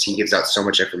he gives out so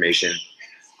much information.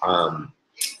 And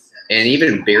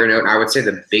even bigger note, I would say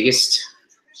the biggest,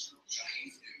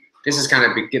 this is going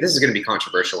to be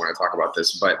controversial when I talk about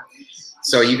this, but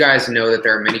so you guys know that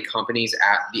there are many companies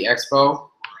at the expo,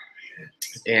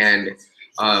 and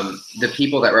the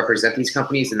people that represent these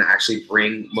companies and that actually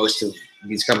bring most of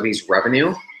these companies'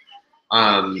 revenue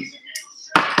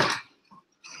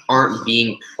aren't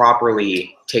being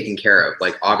properly taken care of.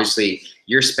 Like obviously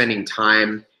you're spending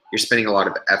time, you're spending a lot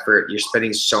of effort, you're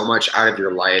spending so much out of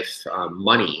your life,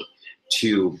 money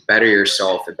to better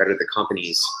yourself and better the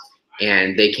companies,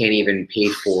 and they can't even pay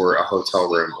for a hotel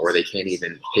room, or they can't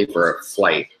even pay for a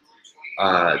flight.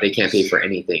 They can't pay for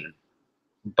anything,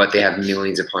 but they have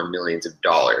millions upon millions of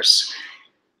dollars.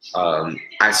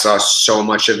 I saw so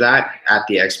much of that at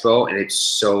the expo, and it's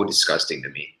so disgusting to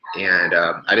me. And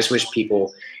I just wish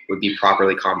people would be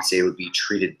properly compensated, would be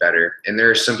treated better. And there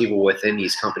are some people within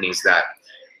these companies that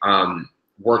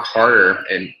work harder,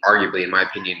 and arguably, in my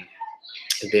opinion,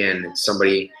 than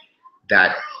somebody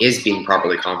that is being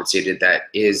properly compensated, that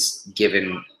is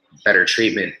given better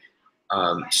treatment,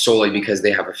 solely because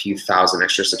they have a few thousand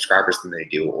extra subscribers than they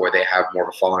do, or they have more of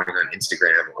a following on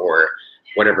Instagram, or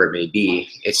whatever it may be.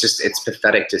 It's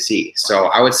pathetic to see. So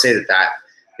I would say that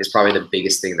is probably the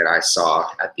biggest thing that I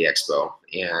saw at the expo.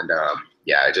 And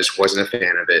yeah, I just wasn't a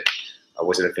fan of it. I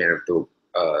wasn't a fan of the,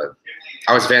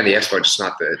 I was a fan of the expo, just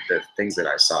not the things that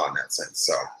I saw in that sense.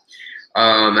 So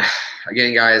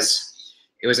again, guys,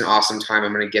 it was an awesome time.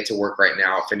 I'm going to get to work right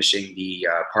now, finishing the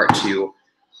part 2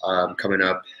 coming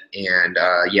up. And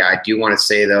yeah, I do want to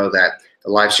say though that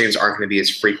the live streams aren't going to be as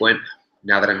frequent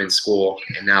now that I'm in school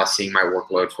and now seeing my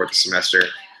workload for the semester.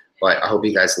 But I hope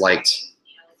you guys liked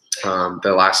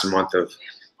the last month of,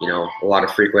 you know, a lot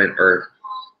of frequent for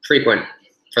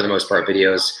the most part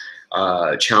videos.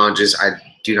 Challenges I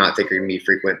do not think are going to be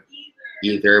frequent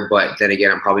either. But then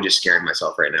again, I'm probably just scaring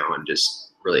myself right now. I'm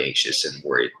just really anxious and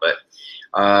worried. But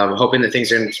I'm hoping that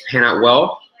things are going to pan out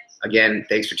well. Again,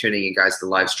 thanks for tuning in, guys, to the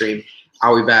live stream.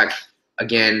 I'll be back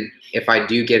again. If I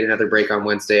do get another break on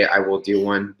Wednesday, I will do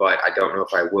one, but I don't know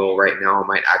if I will right now. I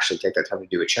might actually take that time to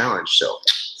do a challenge. So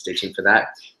stay tuned for that.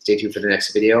 Stay tuned for the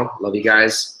next video. Love you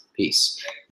guys. Peace.